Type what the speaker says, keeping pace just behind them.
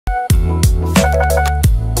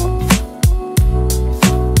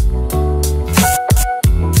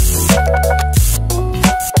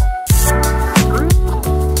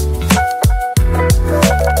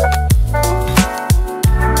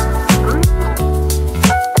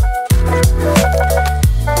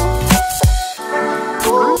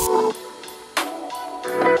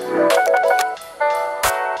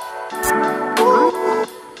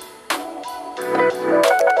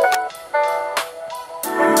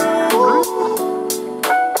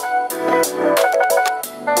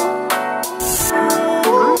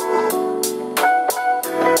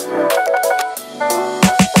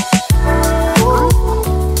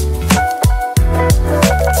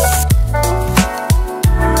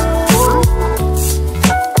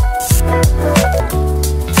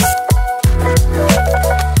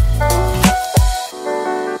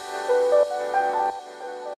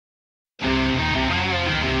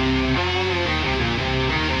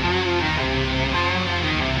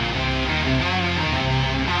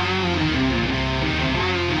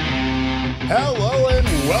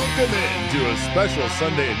Welcome into a special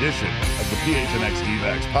Sunday edition of the PHNX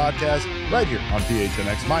D-backs podcast right here on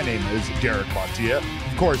PHNX. My name is Derek Montia.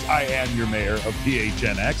 Of course, I am your mayor of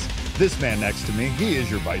PHNX. This man next to me, he is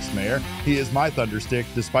your vice mayor. He is my thunderstick,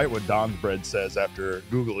 despite what Don's Bread says after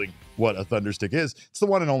Googling what a thunderstick is. It's the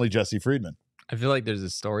one and only Jesse Friedman. I feel like there's a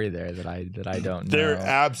story there that I don't know. There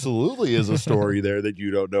absolutely is a story there that you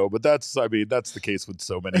don't know, but that's the case with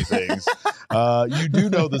so many things. You do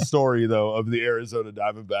know the story, though, of the Arizona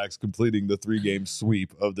Diamondbacks completing the 3-game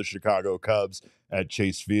sweep of the Chicago Cubs at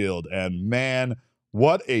Chase Field. And man,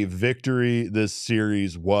 what a victory this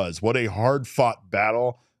series was. What a hard-fought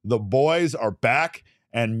battle. The boys are back,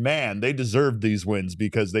 and man, they deserved these wins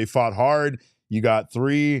because they fought hard. You got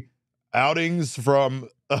 3 outings from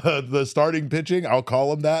the starting pitching. I'll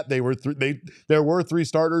call them that. There were 3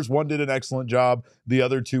 starters. One did an excellent job. The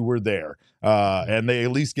other 2 were there. And they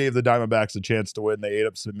at least gave the Diamondbacks a chance to win. They ate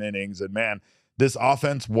up some innings. And man, this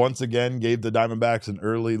offense once again gave the Diamondbacks an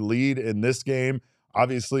early lead in this game.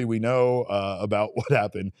 Obviously, we know about what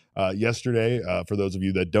happened yesterday. For those of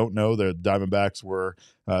you that don't know, the Diamondbacks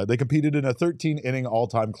they competed in a 13-inning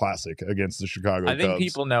all-time classic against the Chicago Cubs. I think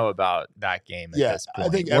people know about that game at this point. I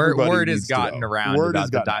think everybody word has needs to gotten know. around Word about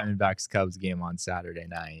has the Diamondbacks-Cubs game on Saturday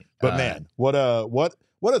night. But man, what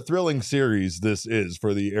a thrilling series this is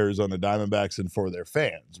for the Arizona Diamondbacks and for their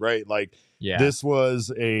fans, right? Like, This was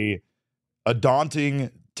a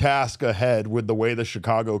daunting task ahead with the way the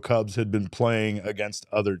Chicago Cubs had been playing against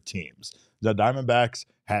other teams. The Diamondbacks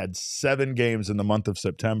had 7 games in the month of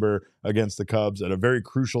September against the Cubs at a very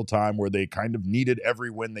crucial time where they kind of needed every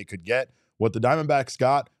win they could get. What the Diamondbacks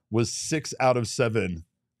got was 6 out of 7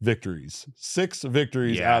 victories. 6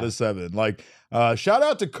 victories out of 7. Like, shout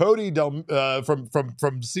out to Cody from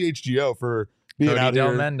CHGO for being out here.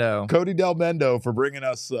 Cody Del Mendo for bringing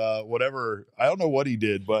us whatever. I don't know what he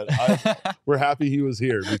did, but we're happy he was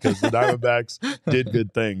here because the Diamondbacks did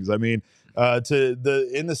good things. I mean,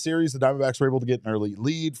 in the series, the Diamondbacks were able to get an early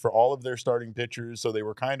lead for all of their starting pitchers, so they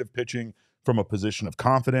were kind of pitching from a position of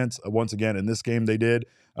confidence. Once again, in this game, they did.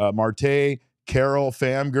 Marte, Carroll,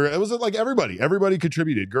 Pham, it was like everybody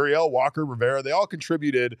contributed. Gurriel, Walker, Rivera, they all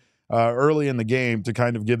contributed early in the game to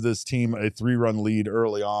kind of give this team a 3-run lead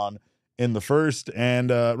early on in the first. And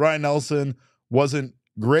Ryan Nelson wasn't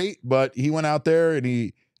great, but he went out there and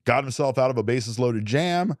he got himself out of a bases loaded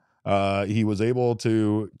jam. He was able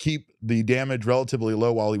to keep the damage relatively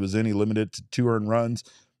low while he was in. He limited it to 2 earned runs,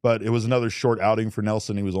 but it was another short outing for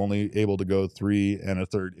Nelson. He was only able to go 3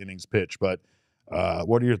 1/3 innings pitch. But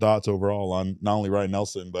what are your thoughts overall on not only Ryan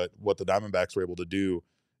Nelson, but what the Diamondbacks were able to do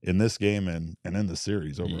in this game and in the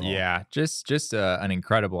series overall? Yeah, just an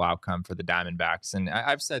incredible outcome for the Diamondbacks. And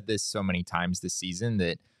I've said this so many times this season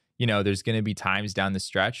that, there's going to be times down the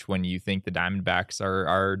stretch when you think the Diamondbacks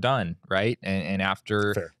are done, right? And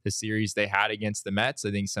after the series they had against the Mets,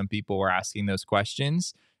 I think some people were asking those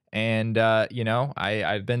questions. And,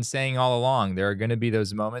 I've been saying all along, there are going to be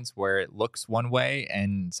those moments where it looks one way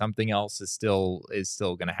and something else is still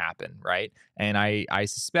going to happen, right? And I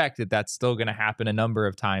suspect that that's still going to happen a number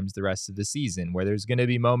of times the rest of the season, where there's going to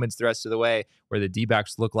be moments the rest of the way where the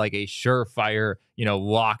D-backs look like a surefire,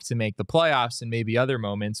 lock to make the playoffs, and maybe other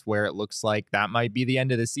moments where it looks like that might be the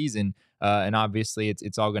end of the season. And obviously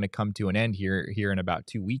it's all going to come to an end here in about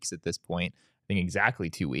 2 weeks at this point. I think exactly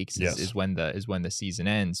 2 weeks is when the season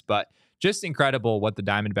ends. But just incredible what the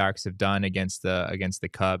Diamondbacks have done against the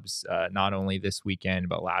Cubs, not only this weekend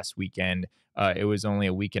but last weekend. It was only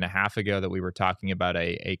a week and a half ago that we were talking about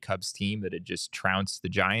a Cubs team that had just trounced the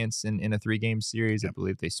Giants in a 3-game series. I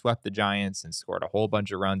believe they swept the Giants and scored a whole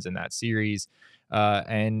bunch of runs in that series.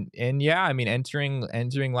 And yeah, I mean,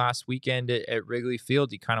 entering last weekend at Wrigley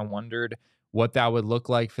Field, you kind of wondered what that would look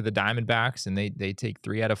like for the Diamondbacks, and they take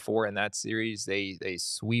 3 out of 4 in that series. They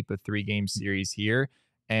sweep a 3-game series here,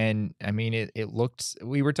 and I mean it looked.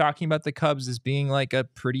 We were talking about the Cubs as being like a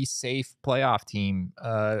pretty safe playoff team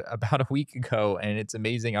about a week ago, and it's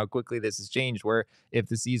amazing how quickly this has changed. Where if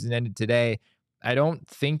the season ended today, I don't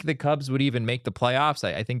think the Cubs would even make the playoffs.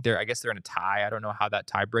 I think I guess they're in a tie. I don't know how that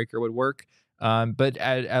tiebreaker would work. But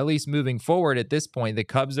at least moving forward at this point, the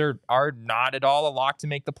Cubs are not at all a lock to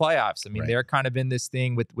make the playoffs. I mean, they're kind of in this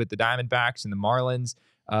thing with the Diamondbacks and the Marlins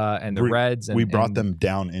and the Reds. And we brought them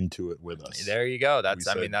down into it with us. There you go.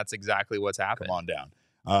 That's exactly what's happened. Come on down.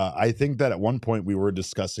 I think that at one point we were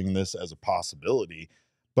discussing this as a possibility,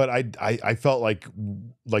 but I felt like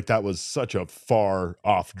that was such a far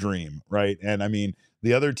off dream, right? And I mean,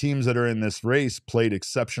 the other teams that are in this race played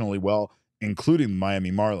exceptionally well, including the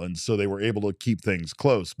Miami Marlins, so they were able to keep things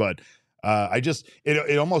close. But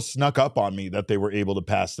It almost snuck up on me that they were able to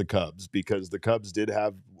pass the Cubs, because the Cubs did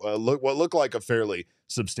have what looked like a fairly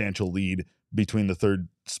substantial lead between the third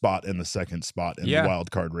spot and the second spot in the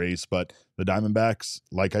wild card race. But the Diamondbacks,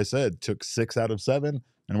 like I said, took 6 out of 7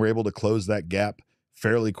 and were able to close that gap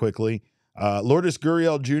fairly quickly. Lourdes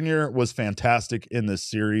Gurriel Jr. was fantastic in this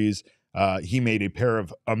series. He made a pair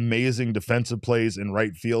of amazing defensive plays in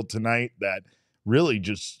right field tonight that really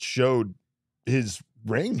just showed his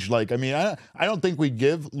range. Like, I mean, I don't think we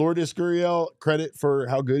give Lourdes Gurriel credit for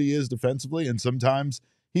how good he is defensively, and sometimes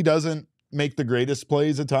he doesn't make the greatest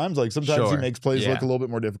plays at times. Like, sometimes he makes plays look a little bit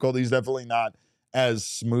more difficult. He's definitely not as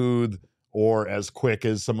smooth or as quick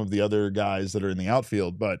as some of the other guys that are in the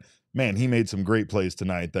outfield, but man, he made some great plays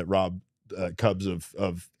tonight that robbed Cubs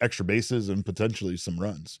of extra bases and potentially some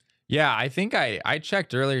runs. Yeah, I think I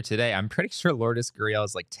checked earlier today. I'm pretty sure Lourdes Gurriel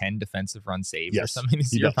has like 10 defensive run saves or something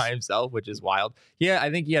this year by himself, which is wild. Yeah, I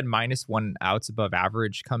think he had -1 outs above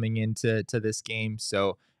average coming into this game.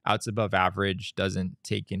 So outs above average doesn't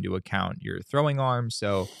take into account your throwing arm.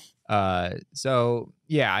 So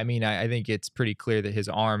yeah, I mean, I think it's pretty clear that his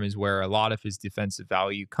arm is where a lot of his defensive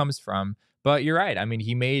value comes from. But you're right. I mean,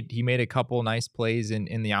 he made a couple nice plays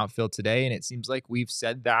in the outfield today, and it seems like we've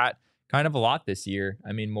said that kind of a lot this year.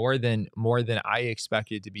 I mean, more than I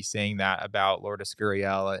expected to be saying that about Lourdes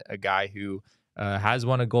Gurriel, a guy who has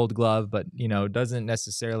won a Gold Glove, but doesn't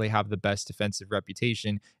necessarily have the best defensive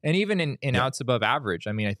reputation. And even in outs above average,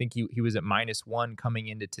 I mean, I think he was at -1 coming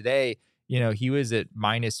into today. He was at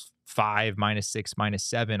 -5, -6,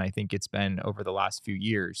 -7. I think it's been over the last few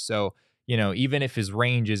years. So even if his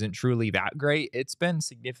range isn't truly that great, it's been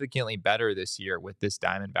significantly better this year with this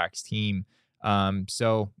Diamondbacks team.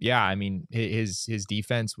 So yeah, I mean, his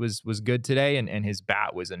defense was good today, and his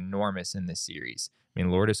bat was enormous in this series. I mean,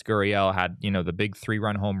 Lourdes Gurriel had, the big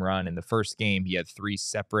 3-run home run in the first game. He had 3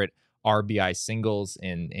 separate RBI singles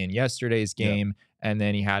in yesterday's game. And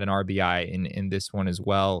then he had an RBI in this one as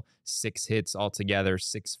well. 6 hits altogether,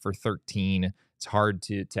 6 for 13. It's hard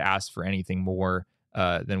to ask for anything more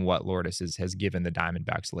than what Lourdes has given the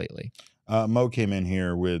Diamondbacks lately. Mo came in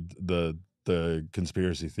here with the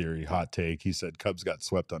conspiracy theory hot take. He said Cubs got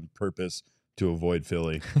swept on purpose to avoid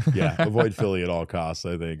Philly. Yeah, avoid Philly at all costs,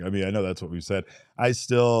 I think. I mean, I know that's what we said. I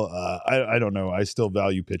still, I don't know. I still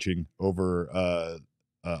value pitching over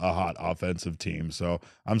a hot offensive team. So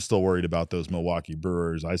I'm still worried about those Milwaukee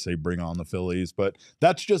Brewers. I say bring on the Phillies, but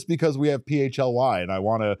that's just because we have PHLY and I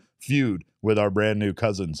want to feud with our brand new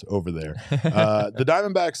cousins over there. The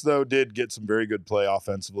Diamondbacks, though, did get some very good play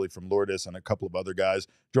offensively from Lourdes and a couple of other guys.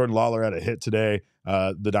 Jordan Lawler had a hit today.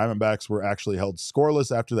 The Diamondbacks were actually held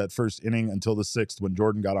scoreless after that first inning until the 6th when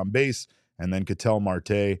Jordan got on base, and then Ketel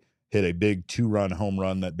Marte hit a big 2-run home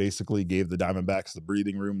run that basically gave the Diamondbacks the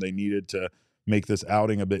breathing room they needed to make this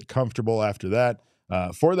outing a bit comfortable after that.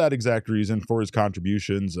 For that exact reason, for his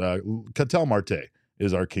contributions, Ketel Marte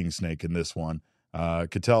is our king snake in this one.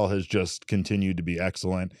 Ketel has just continued to be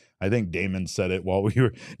excellent. I think Damon said it while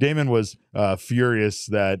Damon was furious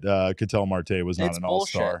that Ketel Marte was not an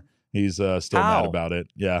all-star. He's still mad about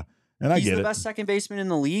it. Yeah. And he's the best second baseman in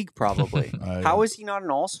the league, probably. How is he not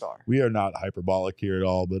an all-star? We are not hyperbolic here at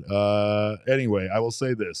all. But anyway, I will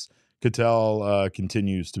say this. Ketel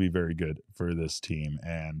continues to be very good for this team.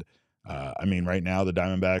 And, I mean, right now the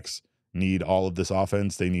Diamondbacks need all of this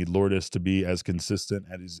offense. They need Lourdes to be as consistent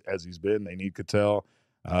as he's been. They need Ketel.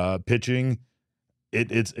 Pitching,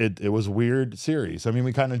 it was a weird series. I mean,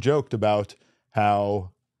 we kind of joked about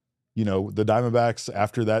how, the Diamondbacks,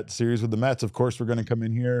 after that series with the Mets, of course, we're going to come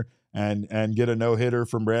in here and get a no-hitter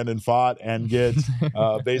from Brandon Pfaadt and get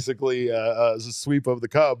basically a sweep of the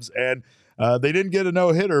Cubs. And they didn't get a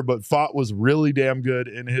no-hitter, but Pfaadt was really damn good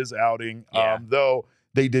in his outing, though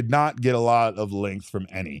they did not get a lot of length from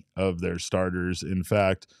any of their starters. In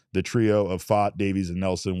fact, the trio of Pfaadt, Davies, and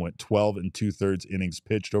Nelson went 12 2/3 innings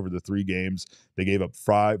pitched over the 3 games. They gave up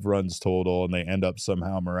 5 runs total, and they end up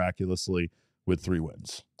somehow miraculously with 3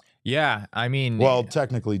 wins. Yeah, I mean... Well,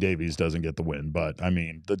 technically, Davies doesn't get the win, but, I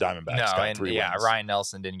mean, the Diamondbacks got 3 wins. Ryan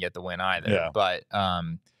Nelson didn't get the win either. But,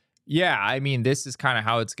 yeah, I mean, this is kind of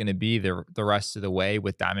how it's going to be the rest of the way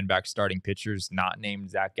with Diamondbacks starting pitchers not named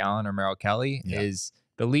Zach Gallen or Merrill Kelly. Is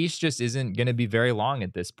the leash just isn't going to be very long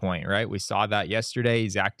at this point, right? We saw that yesterday.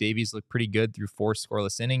 Zach Davies looked pretty good through 4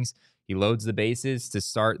 scoreless innings. He loads the bases to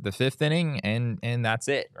start the 5th inning, and that's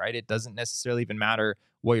it, right? It doesn't necessarily even matter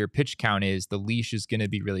what your pitch count is. The leash is going to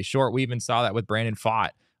be really short. We even saw that with Brandon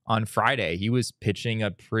Pfaadt on Friday. He was pitching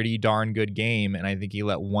a pretty darn good game, and I think he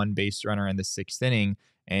let 1 base runner in the 6th inning,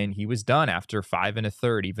 and he was done after 5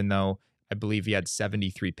 1/3, even though I believe he had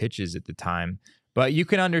 73 pitches at the time. But you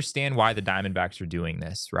can understand why the Diamondbacks are doing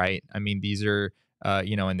this, right? I mean, these are,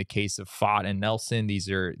 in the case of Fott and Nelson, these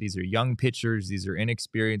are young pitchers. These are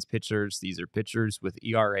inexperienced pitchers. These are pitchers with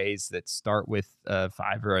ERAs that start with 5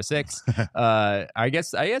 or a 6. I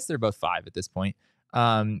guess they're both 5 at this point.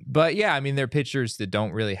 But yeah, I mean, they're pitchers that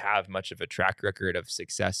don't really have much of a track record of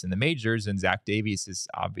success in the majors. And Zach Davies has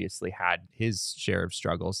obviously had his share of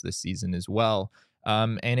struggles this season as well.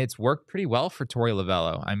 And it's worked pretty well for Torey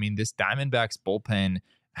Lovello. I mean, this Diamondbacks bullpen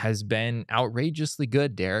has been outrageously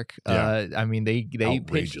good, Derek. I mean, they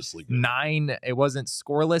pitched 9. It wasn't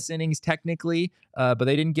scoreless innings technically, but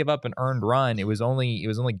they didn't give up an earned run. It was only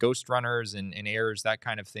ghost runners and errors, that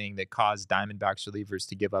kind of thing, that caused Diamondbacks relievers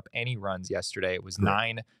to give up any runs yesterday. It was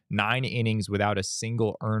nine innings without a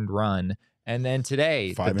single earned run. And then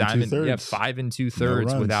today, 5 the and 2/3. 5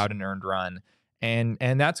 2/3 without an earned run. And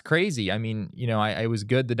that's crazy. I mean, it was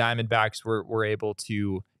good the Diamondbacks were able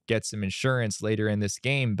to get some insurance later in this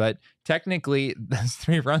game, but technically those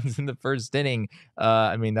 3 runs in the first inning,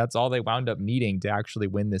 I mean, that's all they wound up needing to actually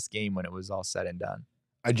win this game when it was all said and done.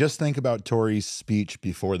 I just think about Torey's speech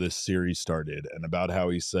before this series started and about how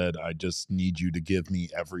he said, I just need you to give me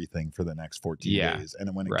everything for the next 14 days.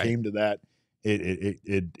 And when it came to that,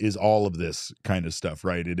 it is all of this kind of stuff,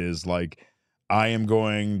 right? It is like, I am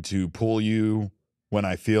going to pull you when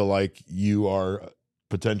I feel like you are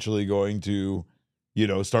potentially going to,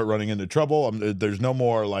 start running into trouble. There's no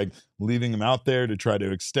more like leaving him out there to try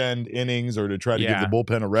to extend innings or to try to give the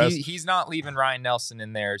bullpen a rest. He's not leaving Ryan Nelson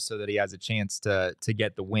in there so that he has a chance to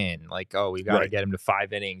get the win. Like, oh, we got to get him to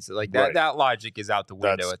 5 innings. Like that logic is out the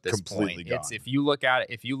window at this point. Gone. It's if you look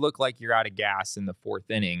like you're out of gas in the 4th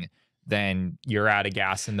inning, then you're out of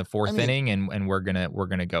gas in the 4th inning, and we're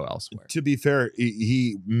gonna go elsewhere. To be fair,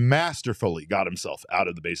 he masterfully got himself out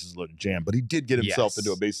of the bases loaded jam, but he did get himself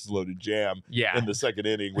into a bases loaded jam in the 2nd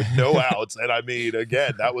inning with no outs. And I mean,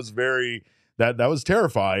 again, that was that was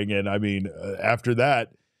terrifying. And I mean, after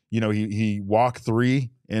that, he walked 3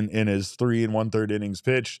 in his 3 1/3 innings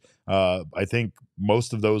pitched. I think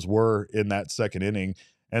most of those were in that 2nd inning.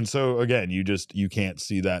 And so again, you can't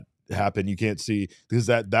see that happen. You can't see, because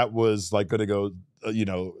that was like going to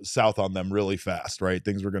go south on them really fast, right?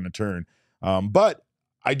 Things were going to turn. But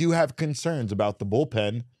I do have concerns about the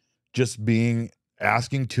bullpen just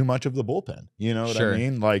asking too much of the bullpen. You know what I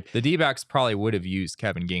mean? Like, the D-backs probably would have used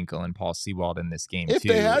Kevin Ginkel and Paul Sewald in this game if too,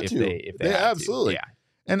 they had to. If they absolutely. Yeah.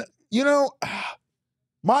 And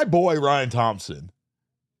my boy Ryan Thompson,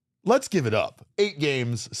 let's give it up. 8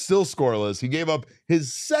 games, still scoreless. He gave up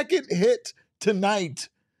his 2nd hit tonight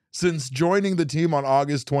since joining the team on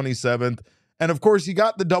August 27th. And of course, he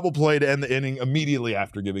got the double play to end the inning immediately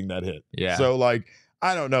after giving that hit. Yeah. So like,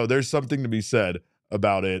 I don't know. There's something to be said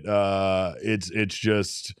about it. It's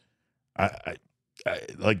just, I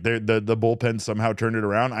like the bullpen somehow turned it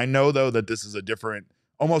around. I know though that this is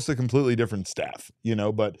almost a completely different staff,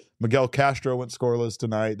 but Miguel Castro went scoreless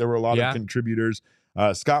tonight. There were a lot of contributors.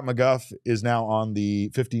 Scott McGuff is now on the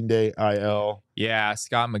 15-day IL. Yeah,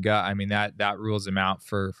 Scott McGuff. I mean, that rules him out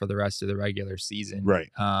for the rest of the regular season. Right.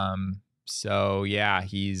 So yeah,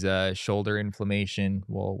 he's shoulder inflammation.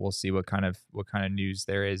 We'll see what kind of news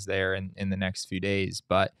there is there in the next few days.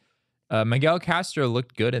 But Miguel Castro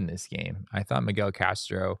looked good in this game. I thought Miguel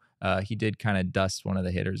Castro, he did kind of dust one of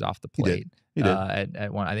the hitters off the plate. He did.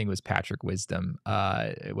 At one, I think it was Patrick Wisdom,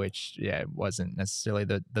 which it wasn't necessarily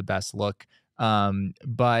the best look.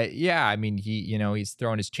 But yeah, I mean, he's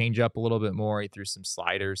throwing his changeup a little bit more. He threw some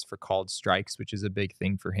sliders for called strikes, which is a big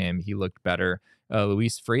thing for him. He looked better.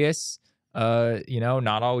 Luis Frias,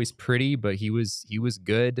 not always pretty, but he was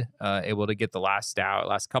good, able to get the last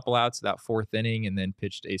couple outs of that 4th inning, and then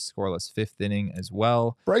pitched a scoreless 5th inning as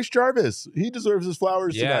well. Bryce Jarvis, he deserves his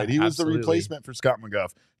flowers tonight. He was the replacement for Scott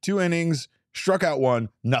McGuff. 2 innings, struck out 1,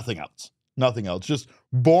 nothing else. Just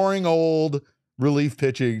boring old relief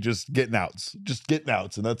pitching, just getting outs.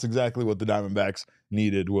 And that's exactly what the Diamondbacks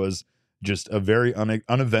needed, was just a very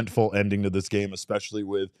uneventful ending to this game, especially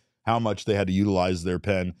with how much they had to utilize their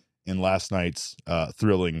pen in last night's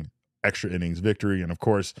thrilling extra innings victory. And of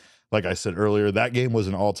course, like I said earlier, that game was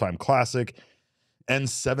an all-time classic.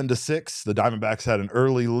 Ends 7-6. The Diamondbacks had an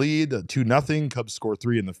early lead, 2-0. Cubs score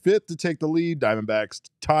 3 in the 5th to take the lead. Diamondbacks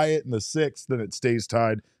tie it in the 6th. Then it stays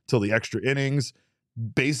tied till the extra innings.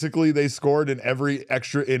 Basically, they scored in every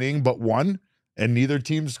extra inning but one, and neither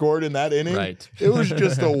team scored in that inning. Right. It was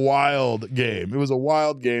just a wild game. It was a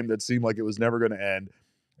wild game that seemed like it was never going to end.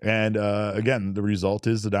 And again, the result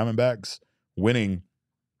is the Diamondbacks winning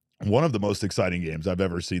one of the most exciting games I've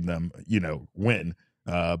ever seen them, win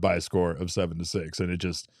by a score of 7-6. And it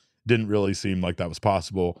just didn't really seem like that was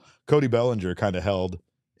possible. Cody Bellinger kind of held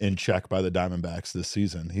in check by the Diamondbacks this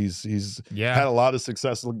season. He's had a lot of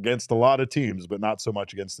success against a lot of teams, but not so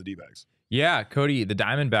much against the D-backs. Yeah, Cody, the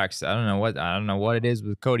Diamondbacks, I don't know what it is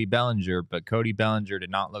with Cody Bellinger, but Cody Bellinger did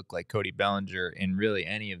not look like Cody Bellinger in really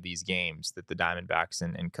any of these games that the Diamondbacks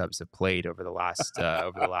and Cubs have played over the last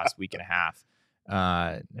week and a half.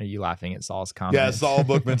 Are you laughing at Saul's comment? Yeah, Saul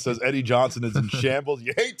Bookman says Eddie Johnson is in shambles.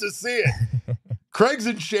 You hate to see it. Craig's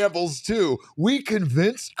in shambles too. We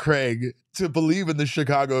convinced Craig to believe in the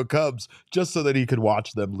Chicago Cubs just so that he could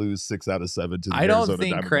watch them lose 6 out of 7 to the Arizona Diamondbacks. I don't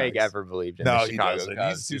think Craig ever believed in the Chicago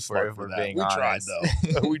Cubs. He's too smart for that. We honest. tried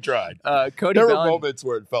though. We tried. There were moments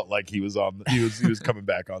where it felt like he was coming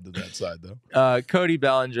back onto that side though. Cody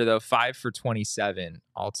Bellinger though 5 for 27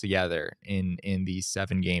 altogether in these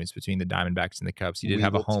 7 games between the Diamondbacks and the Cubs. He did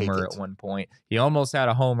have a homer at one point. He almost had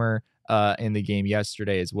a homer in the game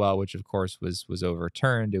yesterday as well, which of course was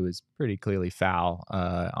overturned. It was pretty clearly foul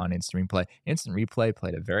on instant replay. Instant replay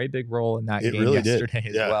played a very big role in that game really yesterday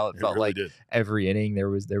as well. It felt really like every inning there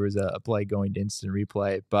was a play going to instant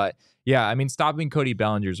replay. But yeah, I mean, stopping Cody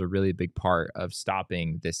Bellinger is a really big part of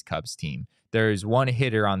stopping this Cubs team. There's one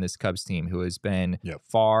hitter on this Cubs team who has been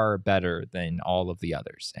far better than all of the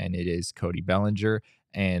others, and it is Cody Bellinger.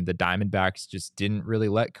 And the Diamondbacks just didn't really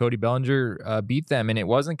let Cody Bellinger beat them. And it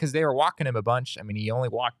wasn't because they were walking him a bunch. I mean, he only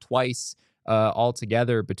walked twice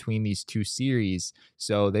altogether between these 2 series.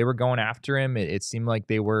 So they were going after him. It seemed like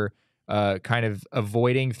they were kind of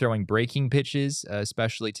avoiding throwing breaking pitches,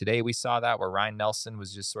 especially today. We saw that where Ryan Nelson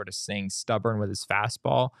was just sort of staying stubborn with his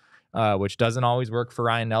fastball, which doesn't always work for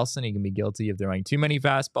Ryan Nelson. He can be guilty of throwing too many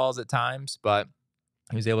fastballs at times, but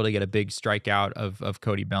he was able to get a big strikeout of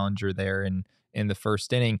Cody Bellinger there in the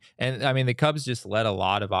first inning. And I mean, the Cubs just let a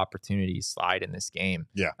lot of opportunities slide in this game.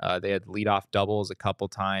 Yeah. They had leadoff doubles a couple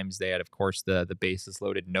times. They had, of course, the bases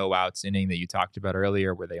loaded, no outs inning that you talked about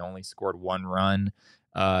earlier, where they only scored 1 run.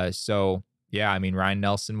 So yeah, I mean, Ryan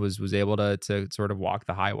Nelson was able to sort of walk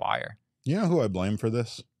the high wire. You know who I blame for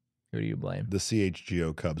this? Who do you blame? The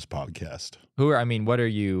CHGO Cubs podcast. What are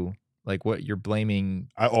you like, what you're blaming?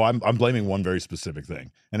 I'm blaming one very specific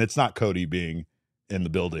thing, and it's not Cody being in the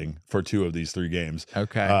building for 2 of these 3 games.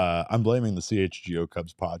 Okay. I'm blaming the CHGO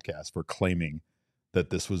Cubs podcast for claiming that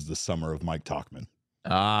this was the summer of Mike Tauchman.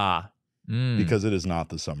 Because it is not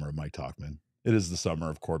the summer of Mike Tauchman. It is the summer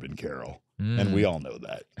of Corbin Carroll. And we all know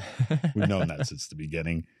that. We've known that since the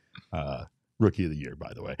beginning. Rookie of the year,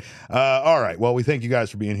 by the way. All right. Well, we thank you guys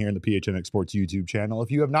for being here in the PHNX Sports YouTube channel.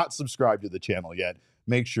 If you have not subscribed to the channel yet,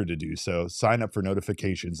 make sure to do so. Sign up for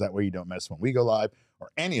notifications. That way you don't miss when we go live or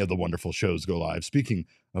any of the wonderful shows go live. Speaking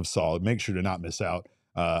of Saul, make sure to not miss out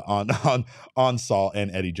on Saul and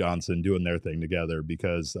Eddie Johnson doing their thing together,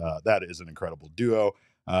 because that is an incredible duo.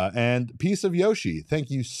 And Piece of Yoshi, thank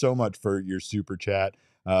you so much for your super chat.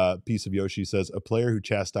 Piece of Yoshi says, a player who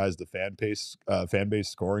chastised the fan base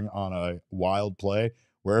scoring on a wild play.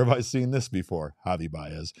 Where have I seen this before? Javi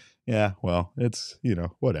Baez. Yeah, well, it's,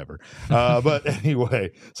 whatever. But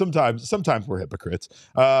anyway, sometimes we're hypocrites.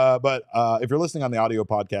 But if you're listening on the audio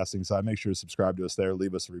podcasting side, make sure to subscribe to us there.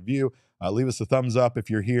 Leave us a review. Leave us a thumbs up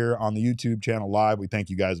if you're here on the YouTube channel live. We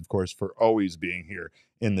thank you guys, of course, for always being here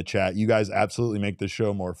in the chat. You guys absolutely make this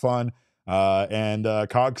show more fun. And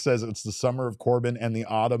Cog says it's the summer of Corbin and the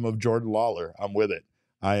autumn of Jordan Lawler. I'm with it.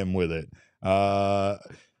 I am with it.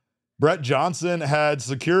 Brett Johnson had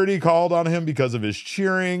security called on him because of his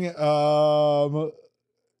cheering. Brett,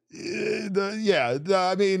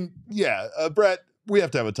 we have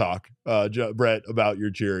to have a talk, Brett, about your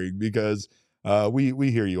cheering, because we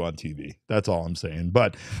hear you on TV. That's all I'm saying.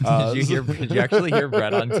 But did you actually hear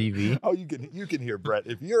Brett on TV? Oh, you can hear Brett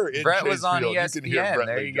if you're in Brett Chase was on Field, ESPN. You can hear Brett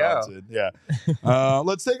there Lee you Johnson. go. Yeah.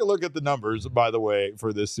 Let's take a look at the numbers, by the way,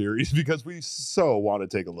 for this series, because we so want to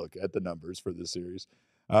take a look at the numbers for this series.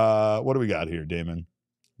 What do we got here, Damon?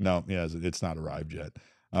 No, yeah, it's not arrived yet.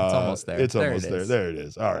 It's almost there. It's almost there. There it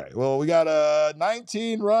is. All right. Well, we got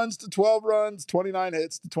 19 runs to 12 runs, 29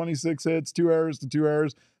 hits to 26 hits, 2 errors to 2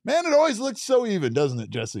 errors. Man, it always looks so even, doesn't it,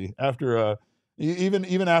 Jesse? After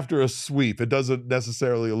even after a sweep, it doesn't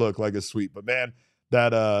necessarily look like a sweep. But man,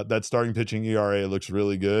 that starting pitching ERA looks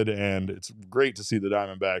really good, and it's great to see the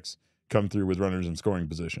Diamondbacks come through with runners in scoring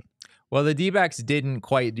position. Well, the D-backs didn't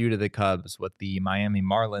quite do to the Cubs what the Miami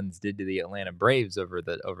Marlins did to the Atlanta Braves over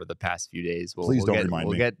the past few days. Please don't remind me.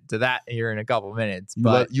 We'll get to that here in a couple minutes.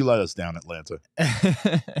 You let us down, Atlanta.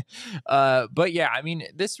 But yeah, I mean,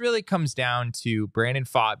 this really comes down to Brandon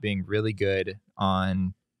Pfaadt being really good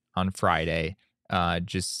on Friday.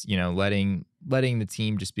 just, letting the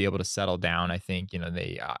team just be able to settle down. I think,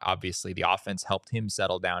 they obviously the offense helped him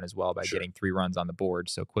settle down as well by getting 3 runs on the board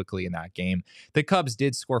so quickly in that game. The Cubs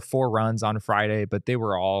did score 4 runs on Friday, but they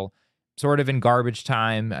were all sort of in garbage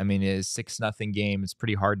time. I mean, it's 6-0 game. It's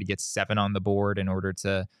pretty hard to get 7 on the board in order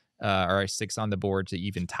to, or 6 on the board to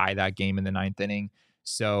even tie that game in the 9th inning.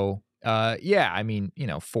 So, yeah, I mean,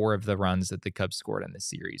 4 of the runs that the Cubs scored in the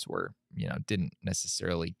series were, didn't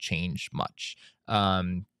necessarily change much.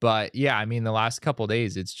 But yeah, I mean, the last couple of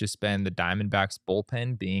days, it's just been the Diamondbacks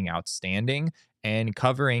bullpen being outstanding and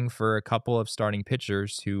covering for a couple of starting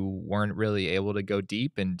pitchers who weren't really able to go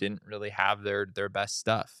deep and didn't really have their best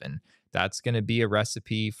stuff. And that's going to be a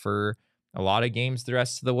recipe for a lot of games the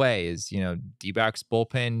rest of the way is, D-backs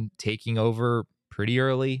bullpen taking over pretty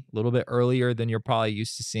early, a little bit earlier than you're probably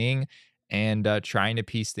used to seeing, and trying to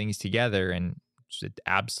piece things together. And it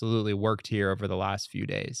absolutely worked here over the last few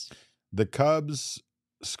days. The Cubs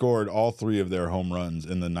scored all 3 of their home runs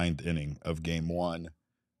in the 9th inning of game 1.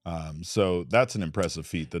 So that's an impressive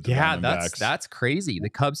feat that the Diamondbacks. That's crazy. The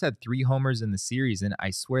Cubs had 3 homers in the series, and I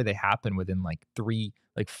swear they happened within like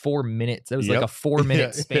 4 minutes. It was like a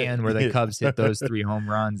 4-minute span where the Cubs hit those 3 home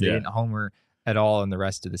runs. They didn't homer at all in the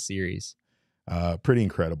rest of the series. Pretty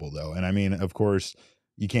incredible, though. And I mean, of course,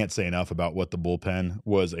 you can't say enough about what the bullpen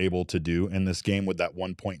was able to do in this game with that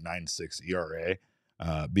 1.96 ERA,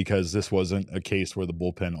 because this wasn't a case where the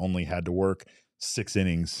bullpen only had to work 6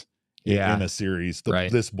 innings in a series.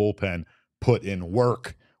 This bullpen put in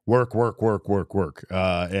work.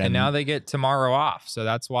 And now they get tomorrow off. So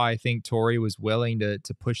that's why I think Torrey was willing to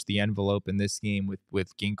push the envelope in this game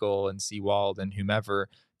with Ginkel and Sewald and whomever.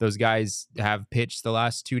 Those guys have pitched the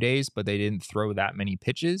last 2 days, but they didn't throw that many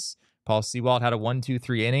pitches. Paul Sewald had a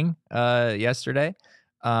 1-2-3 inning yesterday.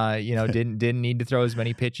 Didn't need to throw as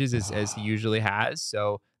many pitches as he usually has.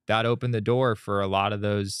 So that opened the door for a lot of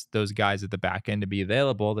those guys at the back end to be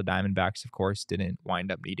available. The Diamondbacks, of course, didn't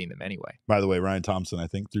wind up needing them anyway. By the way, Ryan Thompson, I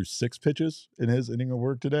think, threw 6 pitches in his inning of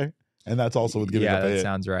work today. And that's also with giving up a hit. That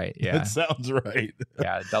sounds right. Yeah, that sounds right.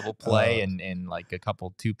 Yeah, double play and like a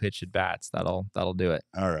couple 2-pitch at bats. That'll do it.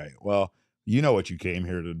 All right. Well, you know what you came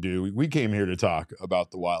here to do. We came here to talk about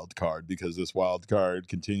the wild card because this wild card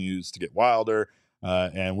continues to get wilder.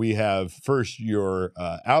 And we have first your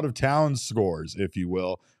out of town scores, if you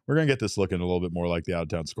will. We're going to get this looking a little bit more like the out of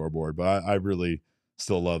town scoreboard, but I really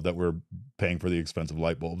still love that we're paying for the expensive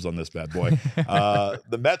light bulbs on this bad boy.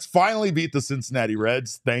 The Mets finally beat the Cincinnati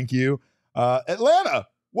Reds. Thank you. Atlanta,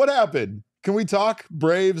 what happened? Can we talk?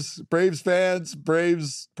 Braves fans,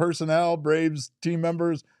 Braves personnel, Braves team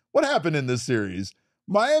members. What happened in this series?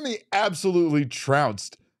 Miami absolutely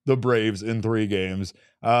trounced the Braves in 3 games.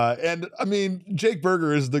 And I mean, Jake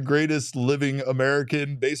Berger is the greatest living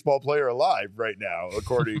American baseball player alive right now,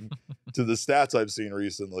 according to the stats I've seen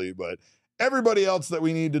recently. But everybody else that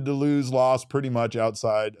we needed to lose lost pretty much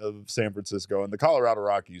outside of San Francisco, and the Colorado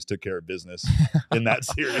Rockies took care of business in that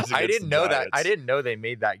series. I didn't know that. I didn't know they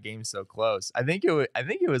made that game so close. I think it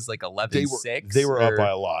was like 11-6. They were up by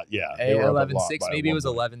a lot. Yeah, they were 11-6. Maybe it was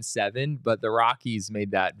 11-7. But the Rockies made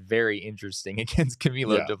that very interesting against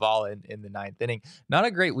Camilo Doval in the 9th inning. Not a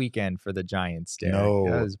great weekend for the Giants, Derek. No,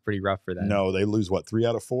 that was pretty rough for them. No, they lose 3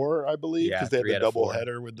 out of 4, I believe, because they had the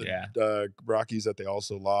doubleheader with the Rockies that they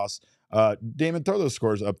also lost. Damon, throw those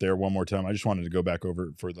scores up there one more time. I just wanted to go back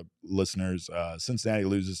over for the listeners. Cincinnati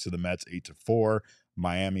loses to the Mets 8-4.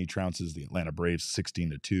 Miami trounces the Atlanta Braves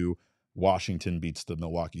 16-2. Washington beats the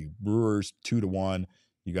Milwaukee Brewers 2-1.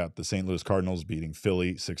 You got the St. Louis Cardinals beating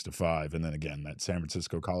Philly 6-5. And then again, that San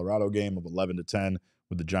Francisco Colorado game of 11-10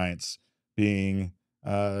 with the Giants being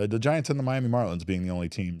the Giants and the Miami Marlins being the only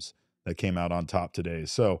teams that came out on top today.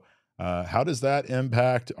 So how does that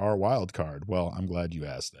impact our wild card? Well, I'm glad you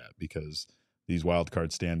asked that because these wild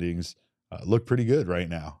card standings look pretty good right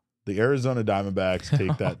now. The Arizona Diamondbacks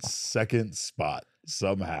take that second spot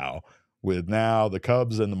somehow, with now the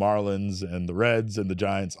Cubs and the Marlins and the Reds and the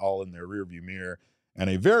Giants all in their rearview mirror, and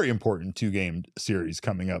a very important 2-game series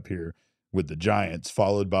coming up here with the Giants,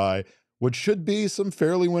 followed by what should be some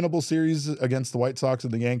fairly winnable series against the White Sox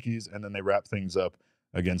and the Yankees, and then they wrap things up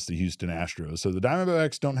against the Houston Astros. So the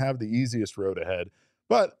Diamondbacks don't have the easiest road ahead,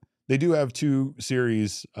 but they do have 2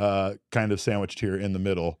 series kind of sandwiched here in the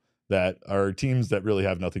middle that are teams that really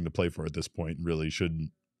have nothing to play for at this point and really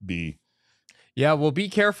shouldn't be. Yeah, well, be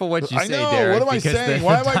careful what you say, Derek. What am I saying?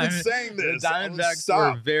 Why am I even saying this? The Diamondbacks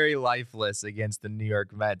were very lifeless against the New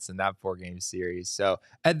York Mets in that 4-game series. So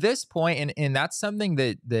at this point, and that's something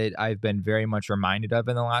that I've been very much reminded of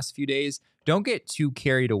in the last few days, don't get too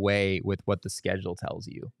carried away with what the schedule tells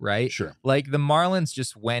you, right? Sure. Like the Marlins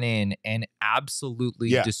just went in and absolutely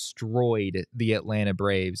destroyed the Atlanta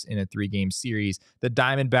Braves in a 3-game series. The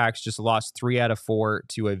Diamondbacks just lost 3 out of 4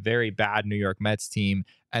 to a very bad New York Mets team.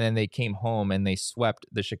 And then they came home and they swept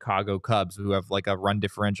the Chicago Cubs, who have like a run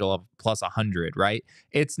differential of plus 100, right?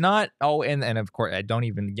 It's not, and of course, don't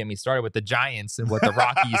even get me started with the Giants and what the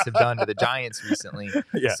Rockies have done to the Giants recently.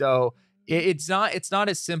 So it's not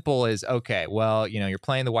as simple as, okay, well, you're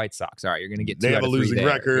playing the White Sox. All right, you're going to get 2 they out have of a 3 losing there.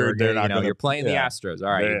 record. You're playing the Astros. All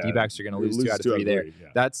right, your D-backs are going to lose 2 out of 3 there.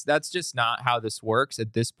 That's just not how this works.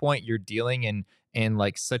 At this point, you're dealing in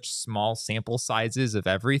like such small sample sizes of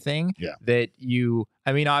everything that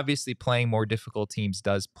obviously playing more difficult teams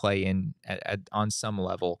does play in on some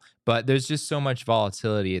level, but there's just so much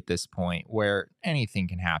volatility at this point where anything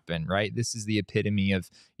can happen, right? This is the epitome of,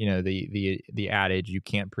 the adage, you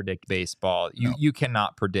can't predict baseball. You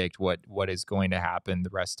cannot predict what is going to happen the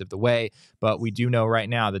rest of the way, but we do know right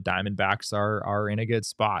now the Diamondbacks are in a good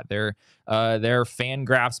spot. Their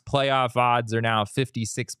FanGraphs playoff odds are now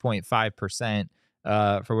 56.5%.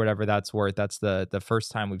 For whatever that's worth. That's the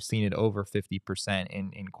first time we've seen it over 50%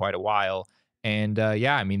 in quite a while. And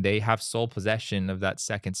they have sole possession of that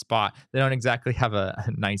second spot. They don't exactly have a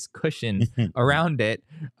nice cushion around it,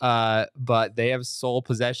 but they have sole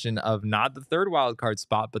possession of not the third wild card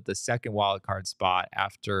spot, but the second wild card spot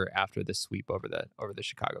after the sweep over the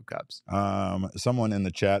Chicago Cubs. Someone in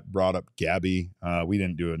the chat brought up Gabby. We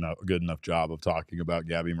didn't do a good enough job of talking about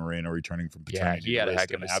Gabby Moreno returning from paternity. He had a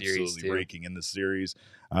heck of a series, absolutely raking in the series.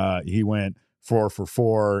 He went 4 for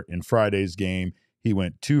 4 in Friday's game. He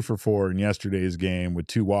went 2 for 4 in yesterday's game with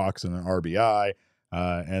 2 walks and an RBI.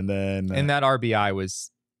 And that RBI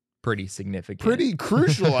was pretty significant. Pretty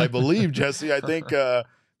crucial, I believe, Jesse. I think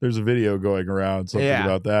there's a video going around, something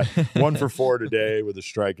about that. 1 for 4 today with a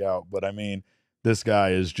strikeout. But, this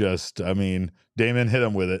guy is just, Damon, hit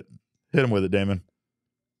him with it. Hit him with it, Damon.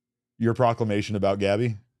 Your proclamation about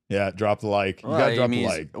Gabby? Yeah, drop the like. You gotta drop the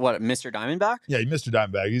like. What, Mr. Diamondback? Yeah, Mr.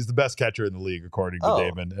 Diamondback. He's the best catcher in the league, according to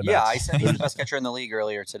Damon. And I said he's the best catcher in the league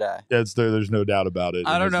earlier today. There's no doubt about it.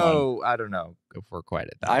 I don't know if we're quite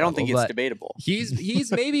at that. I don't think it's debatable.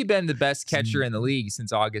 He's maybe been the best catcher in the league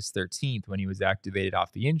since August 13th when he was activated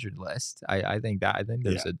off the injured list. I think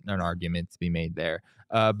there's an argument to be made there.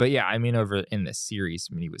 But over in this series,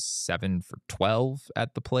 he was 7 for 12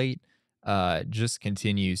 at the plate. Just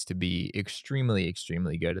continues to be extremely,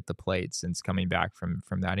 extremely good at the plate since coming back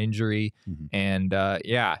from that injury. And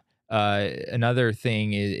another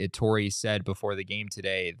thing is Torrey said before the game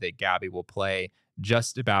today that Gabby will play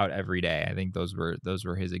just about every day. I think those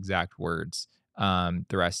were his exact words. The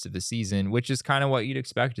rest of the season, which is kind of what you'd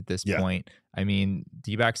expect at this point.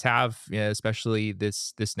 D-backs have, especially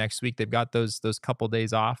this next week, they've got those couple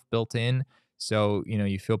days off built in. So,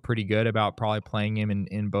 you feel pretty good about probably playing him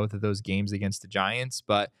in both of those games against the Giants.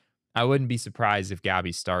 But I wouldn't be surprised if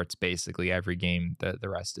Gabby starts basically every game the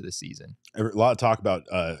rest of the season. A lot of talk about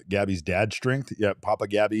Gabby's dad strength. Yeah, Papa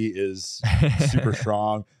Gabby is super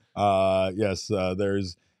strong.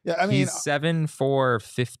 There's... Yeah, he's 7 for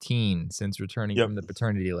 15 since returning from the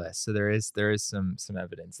paternity list. So there is some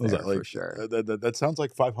evidence there for sure. That sounds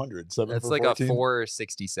like 500. 7 That's for like 14? a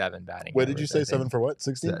 467 batting. Wait, did you say 7 for what?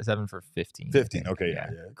 16? 7 for 15. 15. Okay, yeah,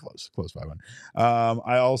 close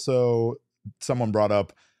 500. Someone brought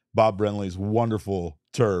up Bob Brenly's wonderful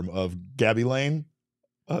term of Gabby Lane.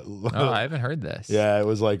 I haven't heard this. Yeah, it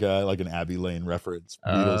was like an Abbey Lane reference,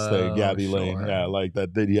 Beatles thing, Gabby Lane. Yeah, like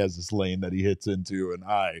that. He has this lane that he hits into, and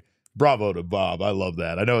bravo to Bob. I love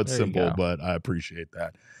that. I know it's simple, but I appreciate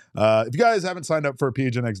that. If you guys haven't signed up for a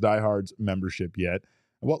PHNX Diehards membership yet,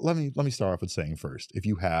 well, let me start off with saying first, if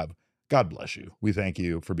you have, God bless you. We thank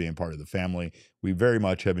you for being part of the family. We very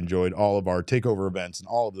much have enjoyed all of our takeover events and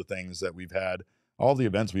all of the things that we've had, all the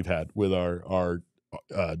events we've had with our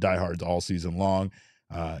diehards all season long.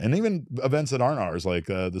 And even events that aren't ours, like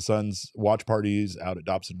the Suns watch parties out at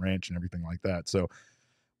Dobson Ranch and everything like that. So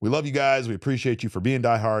we love you guys. We appreciate you for being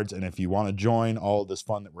diehards. And if you want to join all of this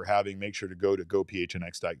fun that we're having, make sure to go to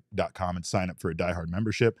gophnx.com and sign up for a diehard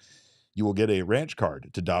membership. You will get a ranch card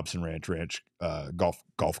to Dobson Ranch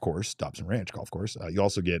Golf Course, Dobson Ranch Golf Course. You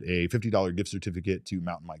also get a $50 gift certificate to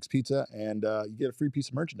Mountain Mike's Pizza, and you get a free piece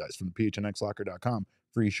of merchandise from the PHNXlocker.com,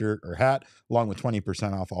 free shirt or hat, along with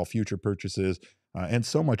 20% off all future purchases, and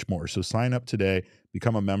so much more. So sign up today,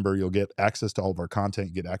 become a member. You'll get access to all of our content.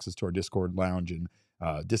 You get access to our Discord lounge and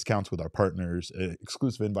discounts with our partners,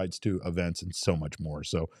 exclusive invites to events, and so much more.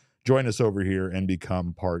 So join us over here and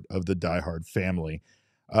become part of the diehard family.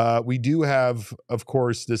 We do have, of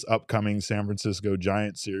course, this upcoming San Francisco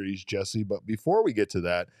Giants series, Jesse. But before we get to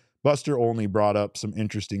that, Buster Olney brought up some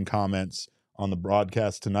interesting comments on the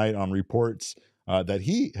broadcast tonight on reports that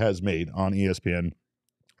he has made on ESPN.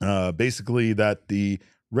 Basically, that the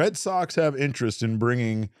Red Sox have interest in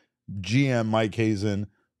bringing GM Mike Hazen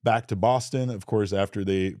back to Boston. Of course, after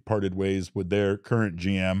they parted ways with their current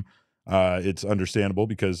GM, it's understandable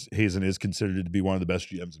because Hazen is considered to be one of the best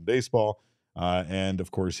GMs in baseball. And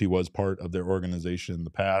of course, he was part of their organization in the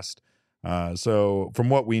past. So from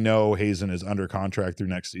what we know, Hazen is under contract through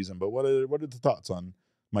next season. But what are the thoughts on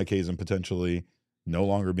Mike Hazen potentially no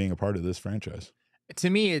longer being a part of this franchise? To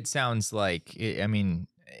me, it sounds like,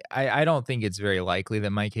 I don't think it's very likely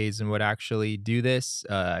that Mike Hazen would actually do this.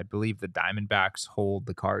 I believe the Diamondbacks hold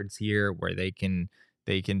the cards here where they can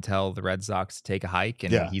tell the Red Sox to take a hike,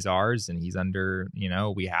 and he's ours, and he's under,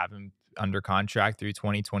 we have him under contract through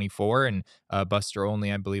 2024. And Buster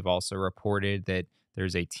Olney, I believe, also reported that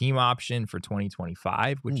there's a team option for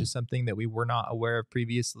 2025, which is something that we were not aware of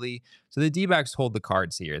previously. So the D-backs hold the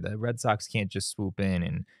cards here. The Red Sox can't just swoop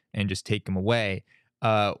in and just take him away.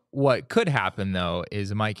 What could happen, though,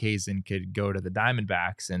 is Mike Hazen could go to the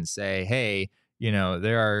Diamondbacks and say, hey,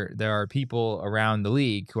 there are people around the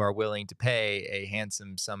league who are willing to pay a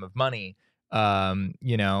handsome sum of money,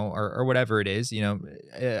 or whatever it is.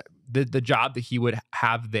 The job that he would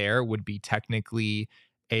have there would be technically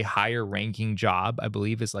a higher ranking job, I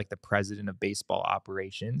believe, is like the president of baseball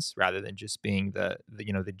operations rather than just being the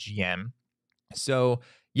GM. So,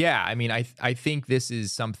 yeah, I think this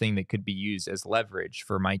is something that could be used as leverage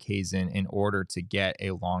for Mike Hazen in order to get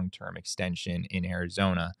a long-term extension in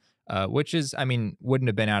Arizona, which is, wouldn't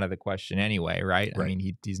have been out of the question anyway, right?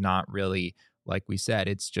 He's not really, like we said,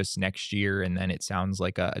 it's just next year, and then it sounds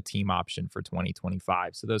like a team option for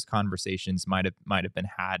 2025. So those conversations might have been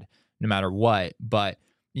had no matter what, but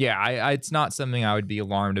yeah, it's not something I would be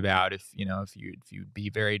alarmed about. If you'd be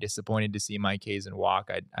very disappointed to see Mike Hazen walk,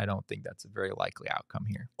 I don't think that's a very likely outcome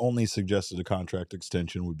here. Only suggested a contract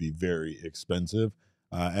extension would be very expensive.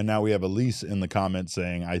 And now we have Elise in the comments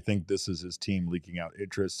saying, I think this is his team leaking out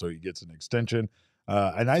interest, so he gets an extension.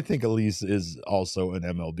 And I think Elise is also an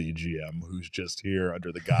MLB GM who's just here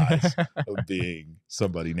under the guise of being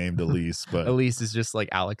somebody named Elise. But Elise is just like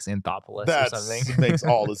Alex Anthopoulos or something. That makes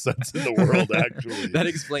all the sense in the world, actually. That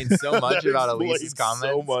explains so much about Elise's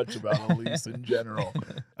comments. So much about Elise in general.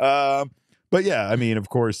 But yeah, of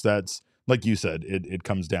course, that's, like you said, it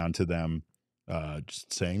comes down to them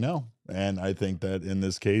just saying no. And I think that in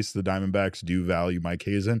this case, the Diamondbacks do value Mike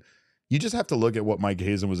Hazen. You just have to look at what Mike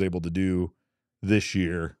Hazen was able to do this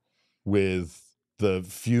year with the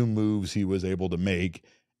few moves he was able to make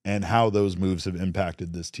and how those moves have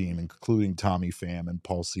impacted this team, including Tommy Pham and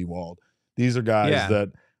Paul Sewald. These are guys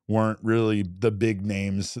that weren't really the big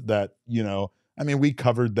names that, we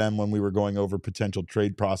covered them when we were going over potential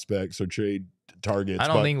trade prospects or trade targets. I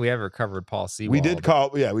don't think we ever covered Paul Sewald. We did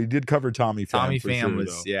cover Tommy Pham. Tommy Pham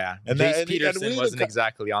was, and Jace Peterson wasn't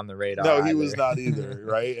exactly on the radar. No, he was not either,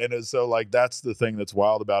 right? And so, that's the thing that's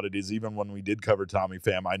wild about it is even when we did cover Tommy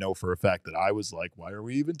Pham, I know for a fact that I was like, why are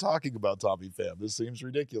we even talking about Tommy Pham? This seems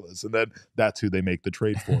ridiculous. And then that's who they make the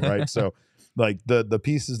trade for, right? So, the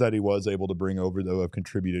pieces that he was able to bring over, though, have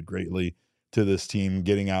contributed greatly to this team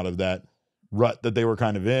getting out of that rut that they were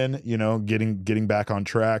kind of in, getting back on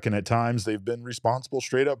track. And at times they've been responsible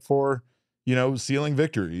straight up for, sealing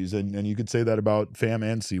victories. And you could say that about Pham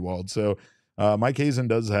and Sewald. So Mike Hazen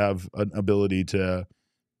does have an ability to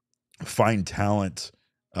find talent.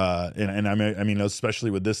 And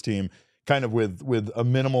especially with this team, kind of with a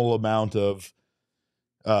minimal amount of,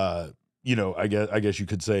 I guess you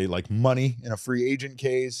could say like money in a free agent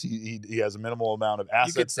case. He has a minimal amount of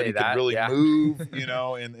assets that he could really move,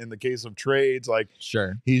 in the case of trades.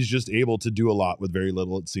 Sure. He's just able to do a lot with very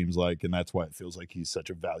little, it seems like. And that's why it feels like he's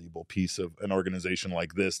such a valuable piece of an organization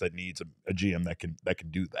like this that needs a GM that can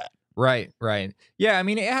do that. Right. Yeah,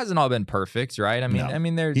 it hasn't all been perfect, right?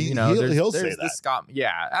 There's there's the Scott.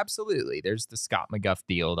 Yeah, absolutely. There's the Scott McGuff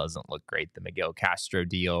deal doesn't look great. The Miguel Castro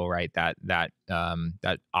deal, right? That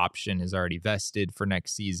option is already vested for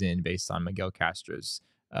next season based on Miguel Castro's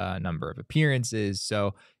number of appearances.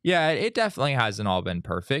 So yeah, it definitely hasn't all been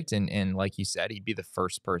perfect. And like you said, he'd be the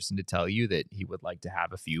first person to tell you that he would like to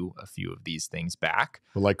have a few of these things back.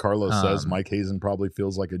 But like Carlos says, Mike Hazen probably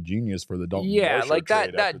feels like a genius for the Dalton. Yeah, like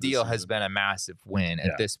that deal has been a massive win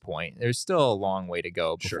at this point. There's still a long way to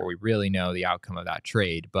go before we really know the outcome of that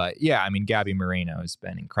trade. But yeah, Gabby Moreno has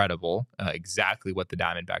been incredible. Exactly what the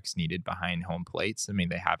Diamondbacks needed behind home plates.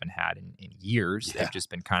 They haven't had in years. They've just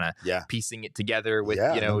been kind of piecing it together with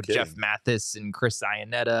Jeff Mathis and Chris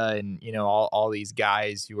Iannetta and all these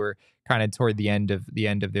guys who are kind of toward the end of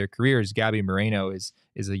their careers. Gabby Moreno is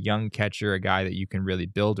a young catcher, a guy that you can really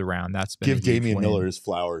build around. That's been give Damian Miller his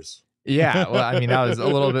flowers. Yeah, well, I mean, that was a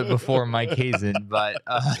little bit before Mike Hazen, but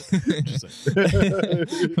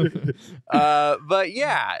but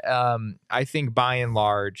yeah, I think by and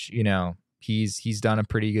large, you know, he's done a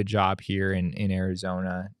pretty good job here in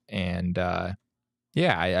Arizona, and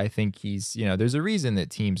yeah, I think he's, you know, there's a reason that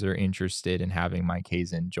teams are interested in having Mike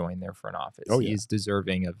Hazen join their front office. Oh, yeah. He's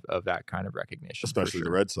deserving of that kind of recognition, especially the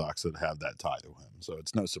Red Sox that have that tie to him. So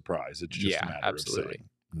it's no surprise. It's just a matter of saying,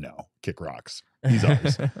 no, kick rocks. He's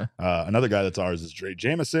ours. Another guy that's ours is Drey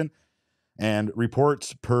Jameson. And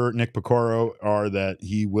reports per Nick Piccolo are that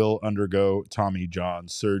he will undergo Tommy John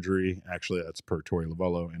surgery. Actually, that's per Torey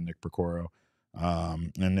Lovullo and Nick Piccolo.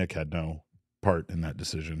 And Nick had no part in that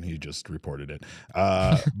decision. He just reported it.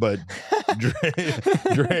 But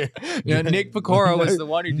Drey, you know, Nick Piccolo was the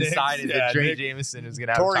one who decided that Drey Jameson was going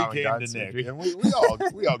to have Tommy John surgery. And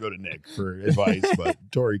we all go to Nick for advice, but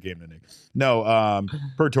Torey came to Nick. No,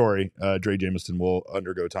 per Torey, Drey Jameson will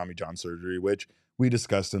undergo Tommy John surgery, which we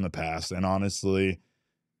discussed in the past. And honestly,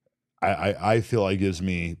 I feel like it gives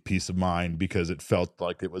me peace of mind because it felt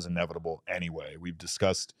like it was inevitable anyway. We've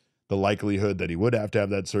discussed the likelihood that he would have to have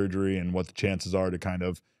that surgery and what the chances are to kind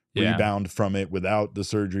of rebound from it without the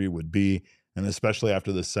surgery would be. And especially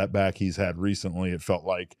after the setback he's had recently, it felt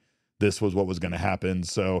like this was what was going to happen.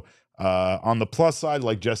 So on the plus side,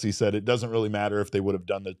 like Jesse said, it doesn't really matter if they would have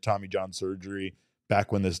done the Tommy John surgery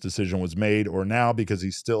back when this decision was made or now, because he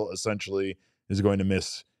still essentially is going to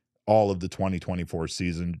miss all of the 2024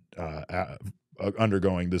 season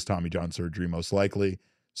undergoing this Tommy John surgery, most likely.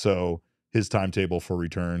 So his timetable for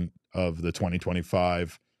return of the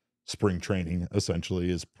 2025 spring training essentially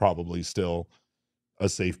is probably still a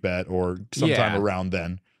safe bet or sometime around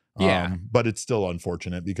then. But it's still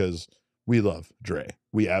unfortunate because we love Drey.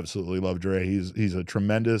 We absolutely love Drey. He's a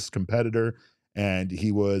tremendous competitor and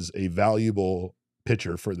he was a valuable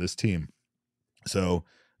pitcher for this team. So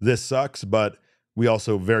this sucks, but we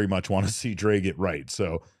also very much want to see Drey get right.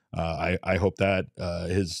 So I hope that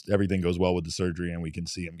everything goes well with the surgery and we can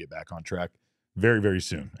see him get back on track very, very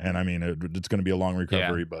soon. And I mean, it's going to be a long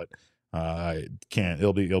recovery, but I can't.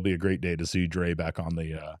 It'll be a great day to see Drey back on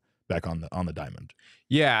the diamond.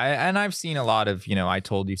 Yeah, and I've seen a lot of, you know, I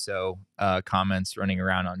told you so comments running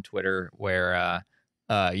around on Twitter where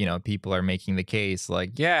you know, people are making the case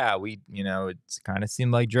like, yeah, you know, it's kind of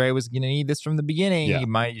seemed like Drey was going to need this from the beginning.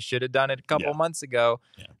 You should have done it a couple months ago.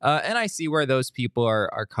 And I see where those people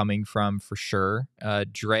are coming from for sure.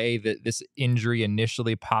 Drey, this injury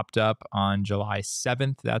initially popped up on July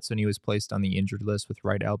 7th. That's when he was placed on the injured list with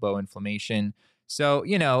right elbow inflammation. So,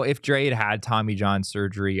 you know, if Drey had Tommy John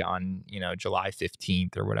surgery on, you know, July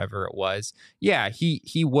 15th or whatever it was,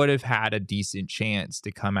 he would have had a decent chance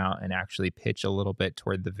to come out and actually pitch a little bit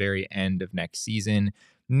toward the very end of next season.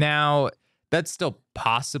 Now, that's still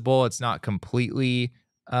possible. It's not completely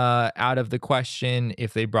out of the question.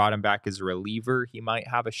 If they brought him back as a reliever, he might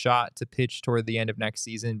have a shot to pitch toward the end of next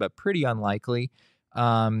season, but pretty unlikely.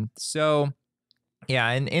 So yeah,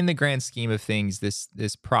 and in the grand scheme of things,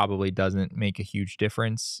 this probably doesn't make a huge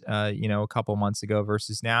difference, you know, a couple months ago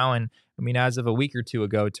versus now. And I mean, as of a week or two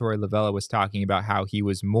ago, Torey Lovullo was talking about how he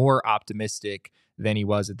was more optimistic than he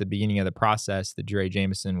was at the beginning of the process that Drey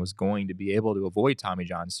Jameson was going to be able to avoid Tommy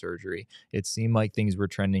John surgery. It seemed like things were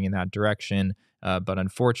trending in that direction. But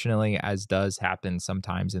unfortunately, as does happen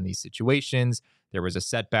sometimes in these situations, there was a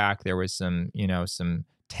setback. There was some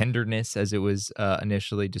tenderness, as it was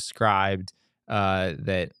initially described.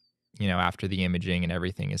 That, you know, after the imaging and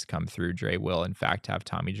everything has come through, Drey will in fact have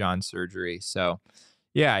Tommy John surgery. So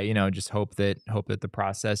yeah, you know, just hope that the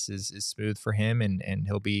process is smooth for him and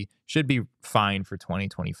should be fine for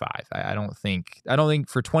 2025. I don't think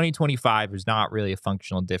for 2025 there's not really a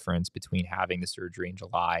functional difference between having the surgery in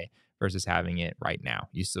July versus having it right now.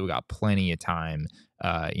 You still got plenty of time.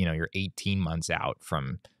 You know, you're 18 months out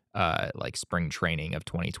from like spring training of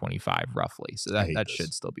 2025 roughly. So that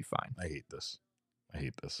should still be fine. I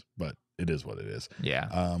hate this, but it is what it is.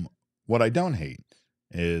 Yeah. What I don't hate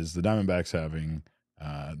is the Diamondbacks having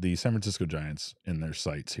the San Francisco Giants in their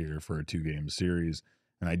sights here for a 2-game series.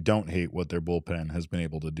 And I don't hate what their bullpen has been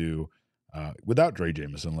able to do without Drey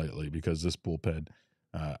Jameson lately, because this bullpen,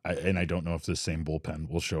 I don't know if this same bullpen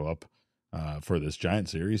will show up for this Giant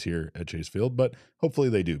series here at Chase Field, but hopefully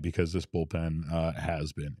they do, because this bullpen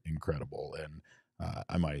has been incredible. And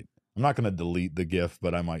I'm not going to delete the GIF,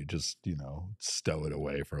 but I might just, you know, stow it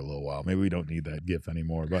away for a little while. Maybe we don't need that GIF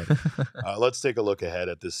anymore, but let's take a look ahead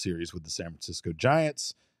at this series with the San Francisco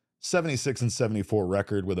Giants. 76-74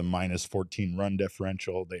 record with a -14 run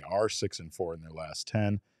differential. They are 6-4 in their last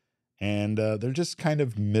 10. and they're just kind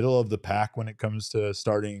of middle of the pack when it comes to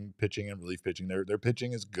starting pitching and relief pitching. Their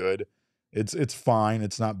pitching is good. It's fine.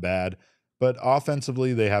 It's not bad. But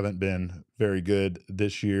offensively, they haven't been very good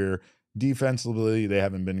this year. Defensively, they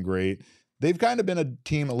haven't been great. They've kind of been a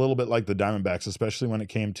team a little bit like the Diamondbacks, especially when it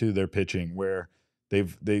came to their pitching, where they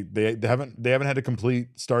haven't had a complete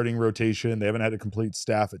starting rotation. They haven't had a complete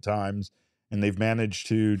staff at times, and they've managed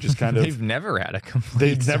to just kind of they've never had a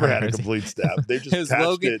complete staff. They just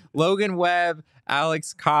patched Logan Webb,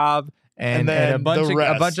 Alex Cobb, and a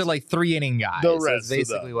bunch of like 3-inning guys. That's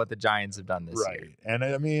basically what the Giants have done this year. And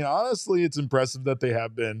I mean, honestly, it's impressive that they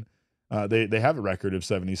have been. They have a record of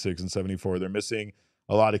 76 and 74. They're missing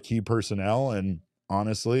a lot of key personnel, and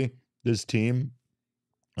honestly, this team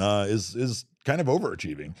is kind of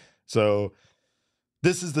overachieving. So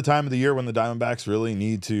this is the time of the year when the Diamondbacks really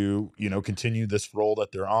need to, continue this role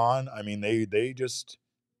that they're on. I mean, they just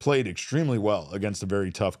played extremely well against a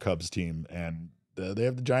very tough Cubs team, and they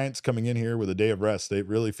have the Giants coming in here with a day of rest. It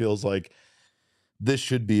really feels like this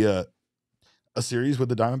should be a series where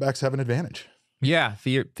the Diamondbacks have an advantage. Yeah,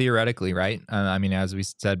 theoretically, right? I mean, as we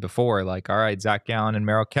said before, like, all right, Zach Gallen and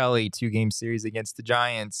Merrill Kelly, 2-game series against the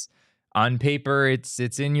Giants. On paper, it's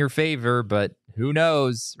in your favor, but who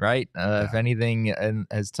knows, right? If anything,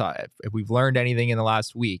 if we've learned anything in the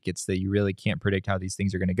last week, it's that you really can't predict how these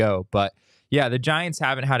things are going to go. But yeah, the Giants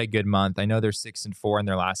haven't had a good month. I know they're 6-4 in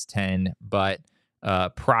their last 10, but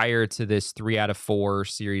prior to this 3 out of 4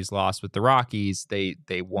 series loss with the Rockies,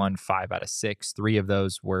 they won 5 out of 6. 3 of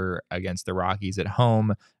those were against the Rockies at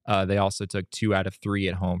home. They also took 2 out of 3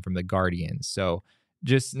 at home from the Guardians. So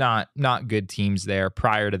just not good teams there.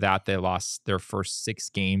 Prior to that, they lost their first 6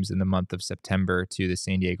 games in the month of September to the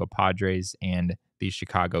San Diego Padres and the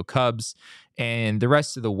Chicago Cubs. And the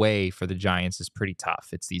rest of the way for the Giants is pretty tough.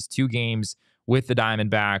 It's these 2 games with the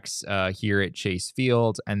Diamondbacks here at Chase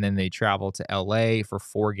Field, and then they travel to LA for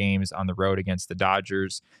 4 games on the road against the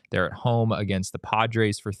Dodgers. They're at home against the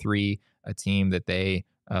Padres for 3, a team that they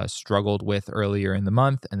struggled with earlier in the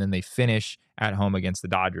month, and then they finish at home against the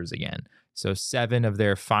Dodgers again. So 7 of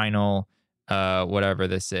their final,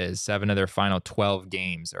 7 of their final 12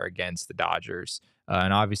 games are against the Dodgers.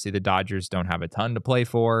 And obviously the Dodgers don't have a ton to play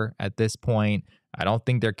for at this point. I don't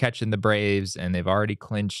think they're catching the Braves, and they've already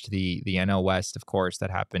clinched the NL West, of course,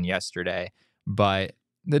 that happened yesterday. But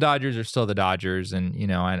the Dodgers are still the Dodgers, and,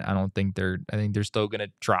 I don't think I think they're still going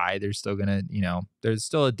to try. They're still going to, there's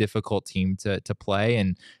still a difficult team to play,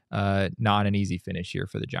 and not an easy finish here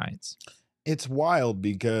for the Giants. It's wild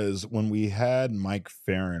because when we had Mike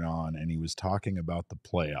Farron on and he was talking about the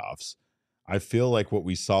playoffs, I feel like what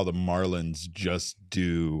we saw the Marlins just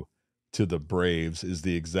do to the Braves is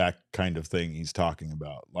the exact kind of thing he's talking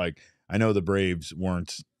about. Like, I know the Braves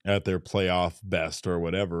weren't at their playoff best or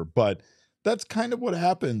whatever, but that's kind of what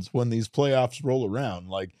happens when these playoffs roll around.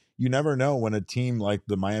 Like, you never know when a team like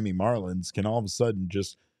the Miami Marlins can all of a sudden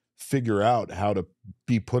just figure out how to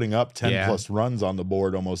be putting up 10 plus runs on the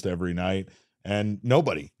board almost every night, and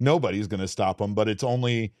nobody's going to stop them. But it's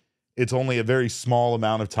only a very small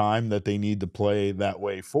amount of time that they need to play that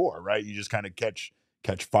way for, right? You just kind of catch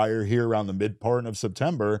fire here around the mid part of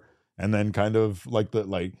September, and then kind of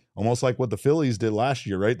almost like what the Phillies did last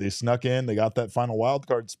year, right? They snuck in, they got that final wild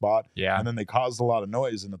card spot, and then they caused a lot of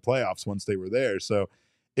noise in the playoffs once they were there. So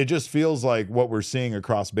it just feels like what we're seeing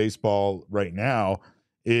across baseball right now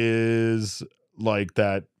is like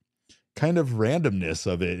that kind of randomness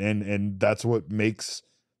of it, and that's what makes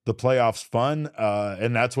the playoffs fun,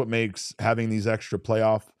 and that's what makes having these extra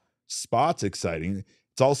playoff spots exciting.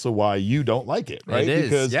 It's also why you don't like it, right? It is,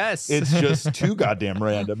 because it's just too goddamn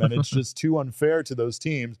random, and it's just too unfair to those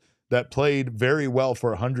teams that played very well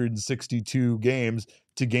for 162 games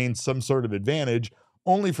to gain some sort of advantage,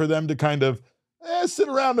 only for them to kind of sit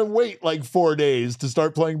around and wait like 4 days to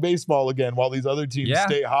start playing baseball again while these other teams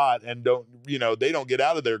stay hot and they don't get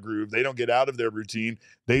out of their groove. They don't get out of their routine.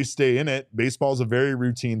 They stay in it. Baseball is a very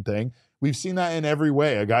routine thing. We've seen that in every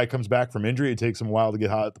way. A guy comes back from injury. It takes him a while to get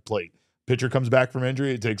hot at the plate. Pitcher comes back from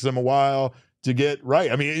injury. It takes them a while to get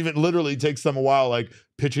right. I mean, it even literally takes them a while, like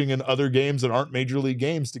pitching in other games that aren't major league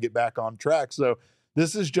games, to get back on track. So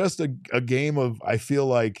this is just a game of, I feel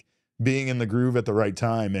like, being in the groove at the right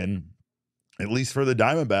time. And at least for the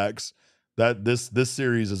Diamondbacks, that this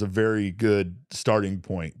series is a very good starting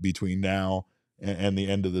point between now and the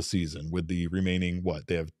end of the season, with the remaining,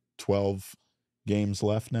 they have 12 games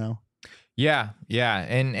left now? Yeah.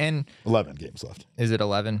 And 11 games left. Is it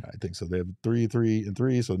 11? I think so. They have 3 and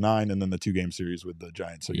 3, so 9, and then the 2-game series with the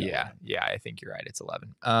Giants. So yeah, I think you're right. It's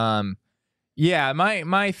 11.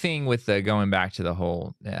 My thing with the going back to the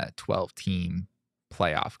whole 12-team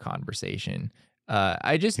playoff conversation,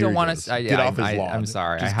 I just don't want to. Get off his lawn. I'm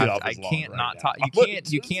sorry. I can't not talk.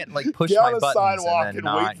 You can't like push get my on the buttons sidewalk and then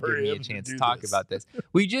not for give me a chance to talk about this.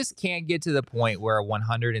 We just can't get to the point where a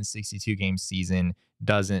 162 game season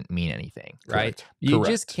doesn't mean anything, right? Correct. You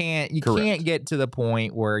just can't. You can't get to the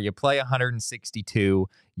point where you play 162,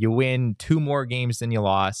 you win 2 more games than you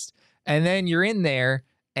lost, and then you're in there.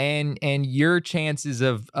 And your chances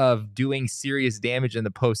of doing serious damage in the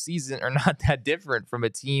postseason are not that different from a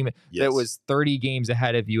team that was 30 games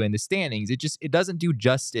ahead of you in the standings. It doesn't do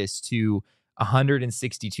justice to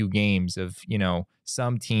 162 games of,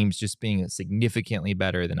 some teams just being significantly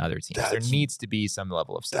better than other teams. There needs to be some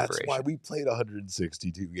level of separation. That's why we played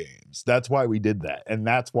 162 games. That's why we did that. And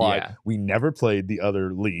that's why we never played the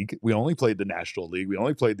other league. We only played the National League. We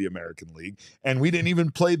only played the American League. And we didn't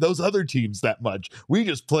even play those other teams that much. We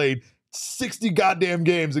just played 60 goddamn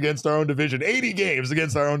games against our own division, 80 games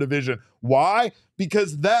against our own division. Why?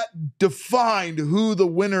 Because that defined who the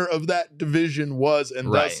winner of that division was,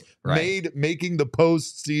 and thus made making the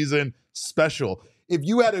postseason special. If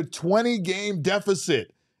you had a 20-game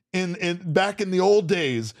deficit in back in the old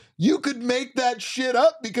days, you could make that shit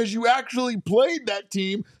up because you actually played that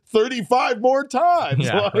team 35 more times.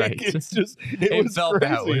 It was felt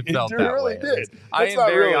crazy. That way. It felt that that really way. did. I am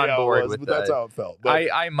very on board with but that. That's how it felt. But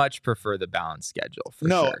I much prefer the balanced schedule. For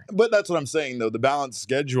sure. But that's what I'm saying, though. The balanced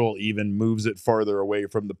schedule even moves it farther away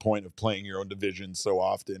from the point of playing your own division so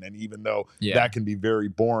often. And even though that can be very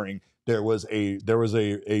boring, there was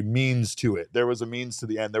a means to it. There was a means to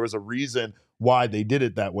the end. There was a reason why they did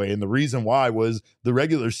it that way. And the reason why was the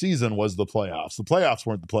regular season was the playoffs. The playoffs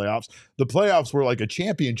weren't the playoffs. The playoffs were like a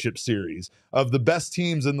championship series of the best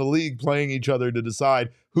teams in the league playing each other to decide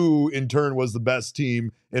who in turn was the best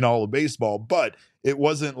team in all of baseball. But it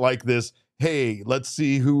wasn't like this, hey, let's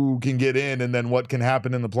see who can get in and then what can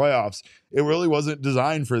happen in the playoffs. It really wasn't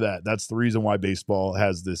designed for that. That's the reason why baseball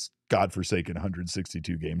has this godforsaken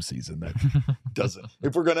 162 game season that doesn't.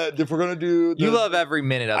 If we're gonna do, you love every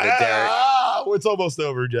minute of it, Derek. It's almost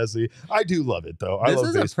over, Jesse. I do love it though. This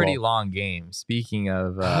is baseball. A pretty long game. Speaking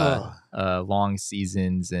of long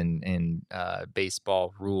seasons and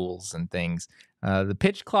baseball rules and things, the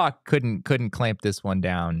pitch clock couldn't clamp this one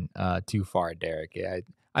down too far, Derek.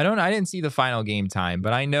 I didn't see the final game time,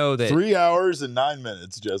 but I know that 3 hours and 9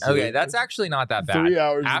 minutes, Jesse. Okay, that's actually not that bad. 3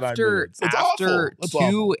 hours and 9 minutes. It's after awful.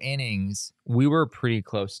 2 innings, we were pretty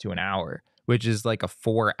close to an hour, which is like a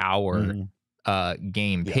 4-hour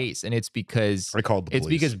game pace. And it's because I called the police. It's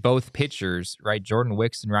because both pitchers, right? Jordan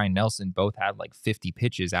Wicks and Ryan Nelson both had like 50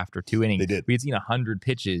 pitches after 2 innings. They did. We had seen 100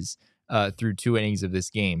 pitches through 2 innings of this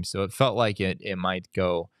game. So it felt like it might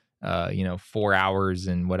go 4 hours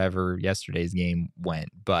and whatever yesterday's game went.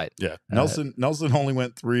 But Nelson only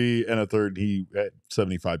went 3 1/3. He had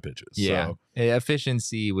 75 pitches. So.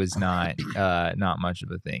 Efficiency was not much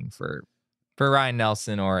of a thing for Ryan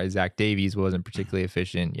Nelson, or Zach Davies wasn't particularly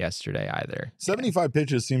efficient yesterday either. 75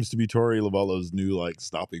 pitches seems to be Torey Lovullo's new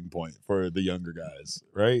stopping point for the younger guys,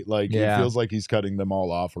 right? It feels like he's cutting them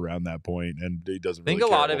all off around that point, and he doesn't. I think a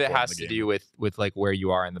lot of it has to do with where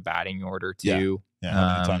you are in the batting order too. Yeah,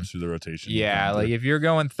 how many times through the rotation? Yeah, if you're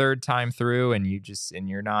going third time through and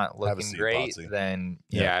you're not looking great, then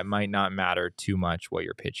it might not matter too much what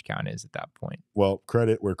your pitch count is at that point. Well,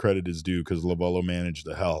 credit where credit is due, because Lovullo managed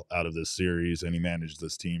the hell out of this series, and he managed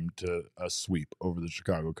this team to a sweep over the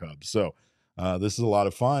Chicago Cubs. So this is a lot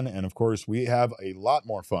of fun, and of course we have a lot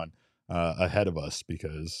more fun ahead of us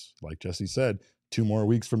because, like Jesse said, 2 more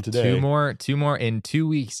weeks from today. 2 more in 2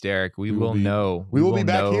 weeks, Derek. We will know. We will be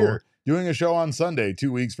back here doing a show on Sunday,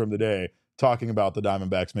 2 weeks from today, talking about the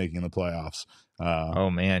Diamondbacks making the playoffs. Oh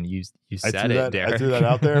man, you said it, Derek. I threw that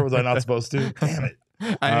out there. Was I not supposed to? Damn it.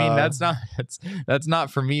 I mean, that's not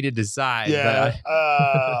for me to decide. Yeah.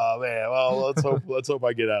 Oh man. Well, let's hope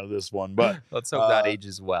I get out of this one. But let's hope that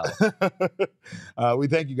ages well. We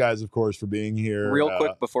thank you guys, of course, for being here. Real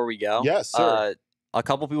quick before we go. Yes, sir. A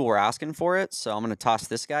couple people were asking for it, so I'm going to toss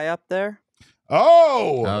this guy up there.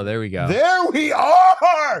 Oh, there we go. There we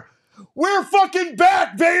are. We're fucking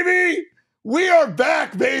back, baby. We are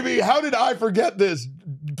back, baby. How did I forget this?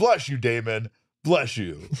 Bless you, Damon. Bless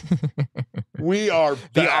you. We are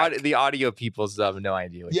back. The audio people still have no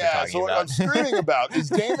idea what you're talking about. So what I'm screaming about is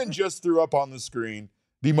Damon just threw up on the screen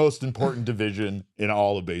the most important division in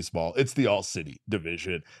all of baseball. It's the All-City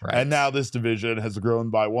division. Right. And now this division has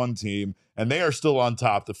grown by 1 team, and they are still on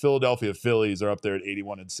top. The Philadelphia Phillies are up there at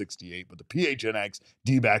 81-68, but the PHNX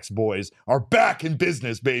D-backs boys are back in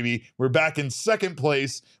business, baby. We're back in 2nd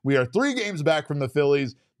place. We are 3 games back from the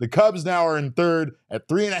Phillies. The Cubs now are in 3rd at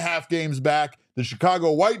 3.5 games back. The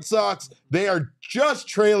Chicago White Sox, they are just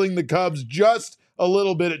trailing the Cubs just a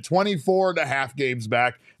little bit at 24.5 games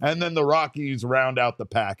back. And then the Rockies round out the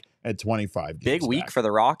pack at 25 games Big week back. for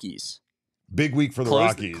the Rockies. Big week for the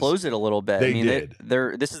Rockies. Close it a little bit. They did.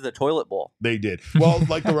 This is the toilet bowl. They did. Well,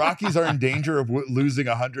 like the Rockies are in danger of losing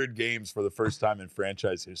 100 games for the first time in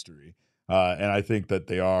franchise history. And I think that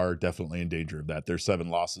they are definitely in danger of that. They're 7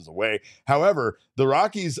 losses away. However, the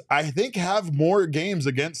Rockies, I think, have more games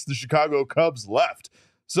against the Chicago Cubs left.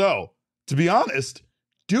 So, to be honest,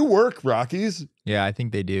 do work, Rockies. Yeah, I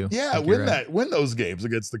think they do. Yeah, win those games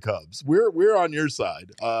against the Cubs. We're on your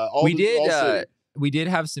side. We did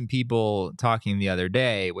have some people talking the other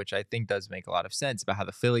day, which I think does make a lot of sense, about how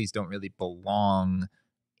the Phillies don't really belong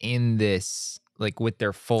in this, like with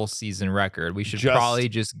their full season record. We should probably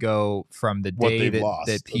just go from the day that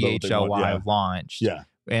PHLY launched. Yeah.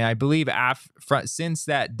 And I believe since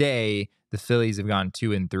that day, the Phillies have gone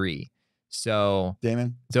 2-3. So,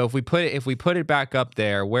 Damon. So if we put it back up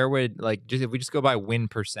there, where would if we just go by win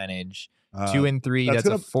percentage? 2-3. That's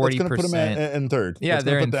a 40%. That's put them in third. Yeah,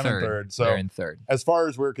 they're in third. So they're in third. As far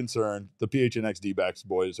as we're concerned, the PHNX D-backs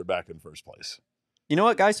boys are back in first place. You know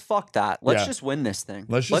what, guys? Fuck that. Let's just win this thing.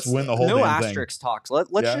 Let's just win the whole damn thing. No asterisk talks.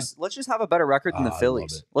 Let's just have a better record than the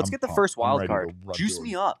Phillies. Let's get the first wild card. Juice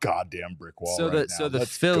me up. Goddamn brick wall. So the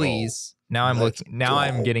Phillies. Now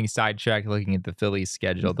I'm getting sidetracked looking at the Phillies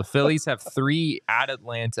schedule. The Phillies have 3 at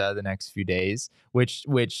Atlanta the next few days, which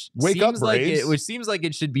seems like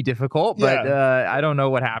it should be difficult, but I don't know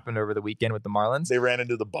what happened over the weekend with the Marlins. They ran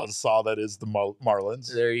into the buzzsaw that is the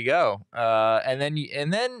Marlins. There you go. And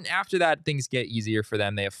then after that, things get easier for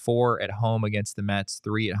them. They have 4 at home against the Mets,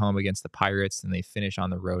 3 at home against the Pirates, and they finish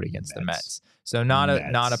on the road against the Mets. So not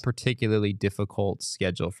a particularly difficult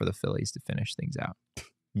schedule for the Phillies to finish things out.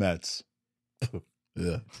 Mets.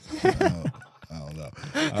 Yeah. I don't know.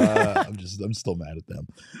 I'm still mad at them.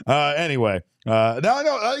 Anyway, now I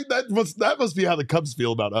know that must be how the Cubs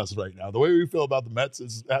feel about us right now. The way we feel about the Mets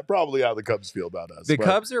is probably how the Cubs feel about us. The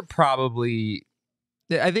Cubs are probably,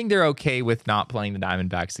 I think they're okay with not playing the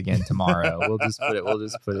Diamondbacks again tomorrow. We'll just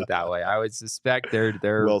put it that way. I would suspect they're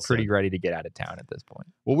pretty ready to get out of town at this point.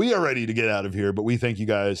 Well, we are ready to get out of here, but we thank you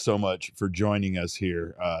guys so much for joining us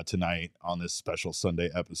here tonight on this special Sunday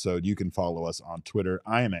episode. You can follow us on Twitter.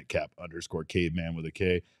 I am at Cap_caveman with a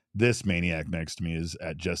K. This maniac next to me is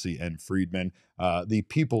at Jesse N. Friedman. The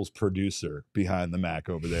people's producer behind the Mac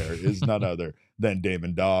over there is none other than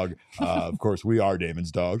Damon Dog. Of course, we are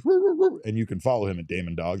Damon's dogs. And you can follow him at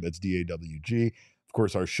Damon Dog. That's DAWG. Of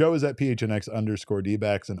course, our show is at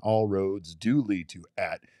PHNX_D-backs, and all roads do lead to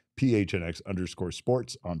at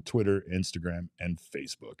PHNX_sports on Twitter, Instagram, and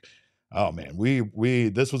Facebook. Oh man,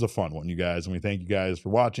 this was a fun one, you guys, and we thank you guys for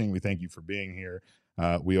watching. We thank you for being here.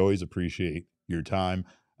 We always appreciate your time.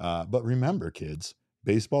 But remember, kids,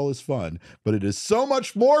 baseball is fun, but it is so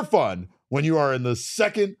much more fun when you are in the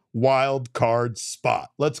second wild card spot.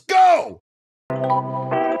 Let's go!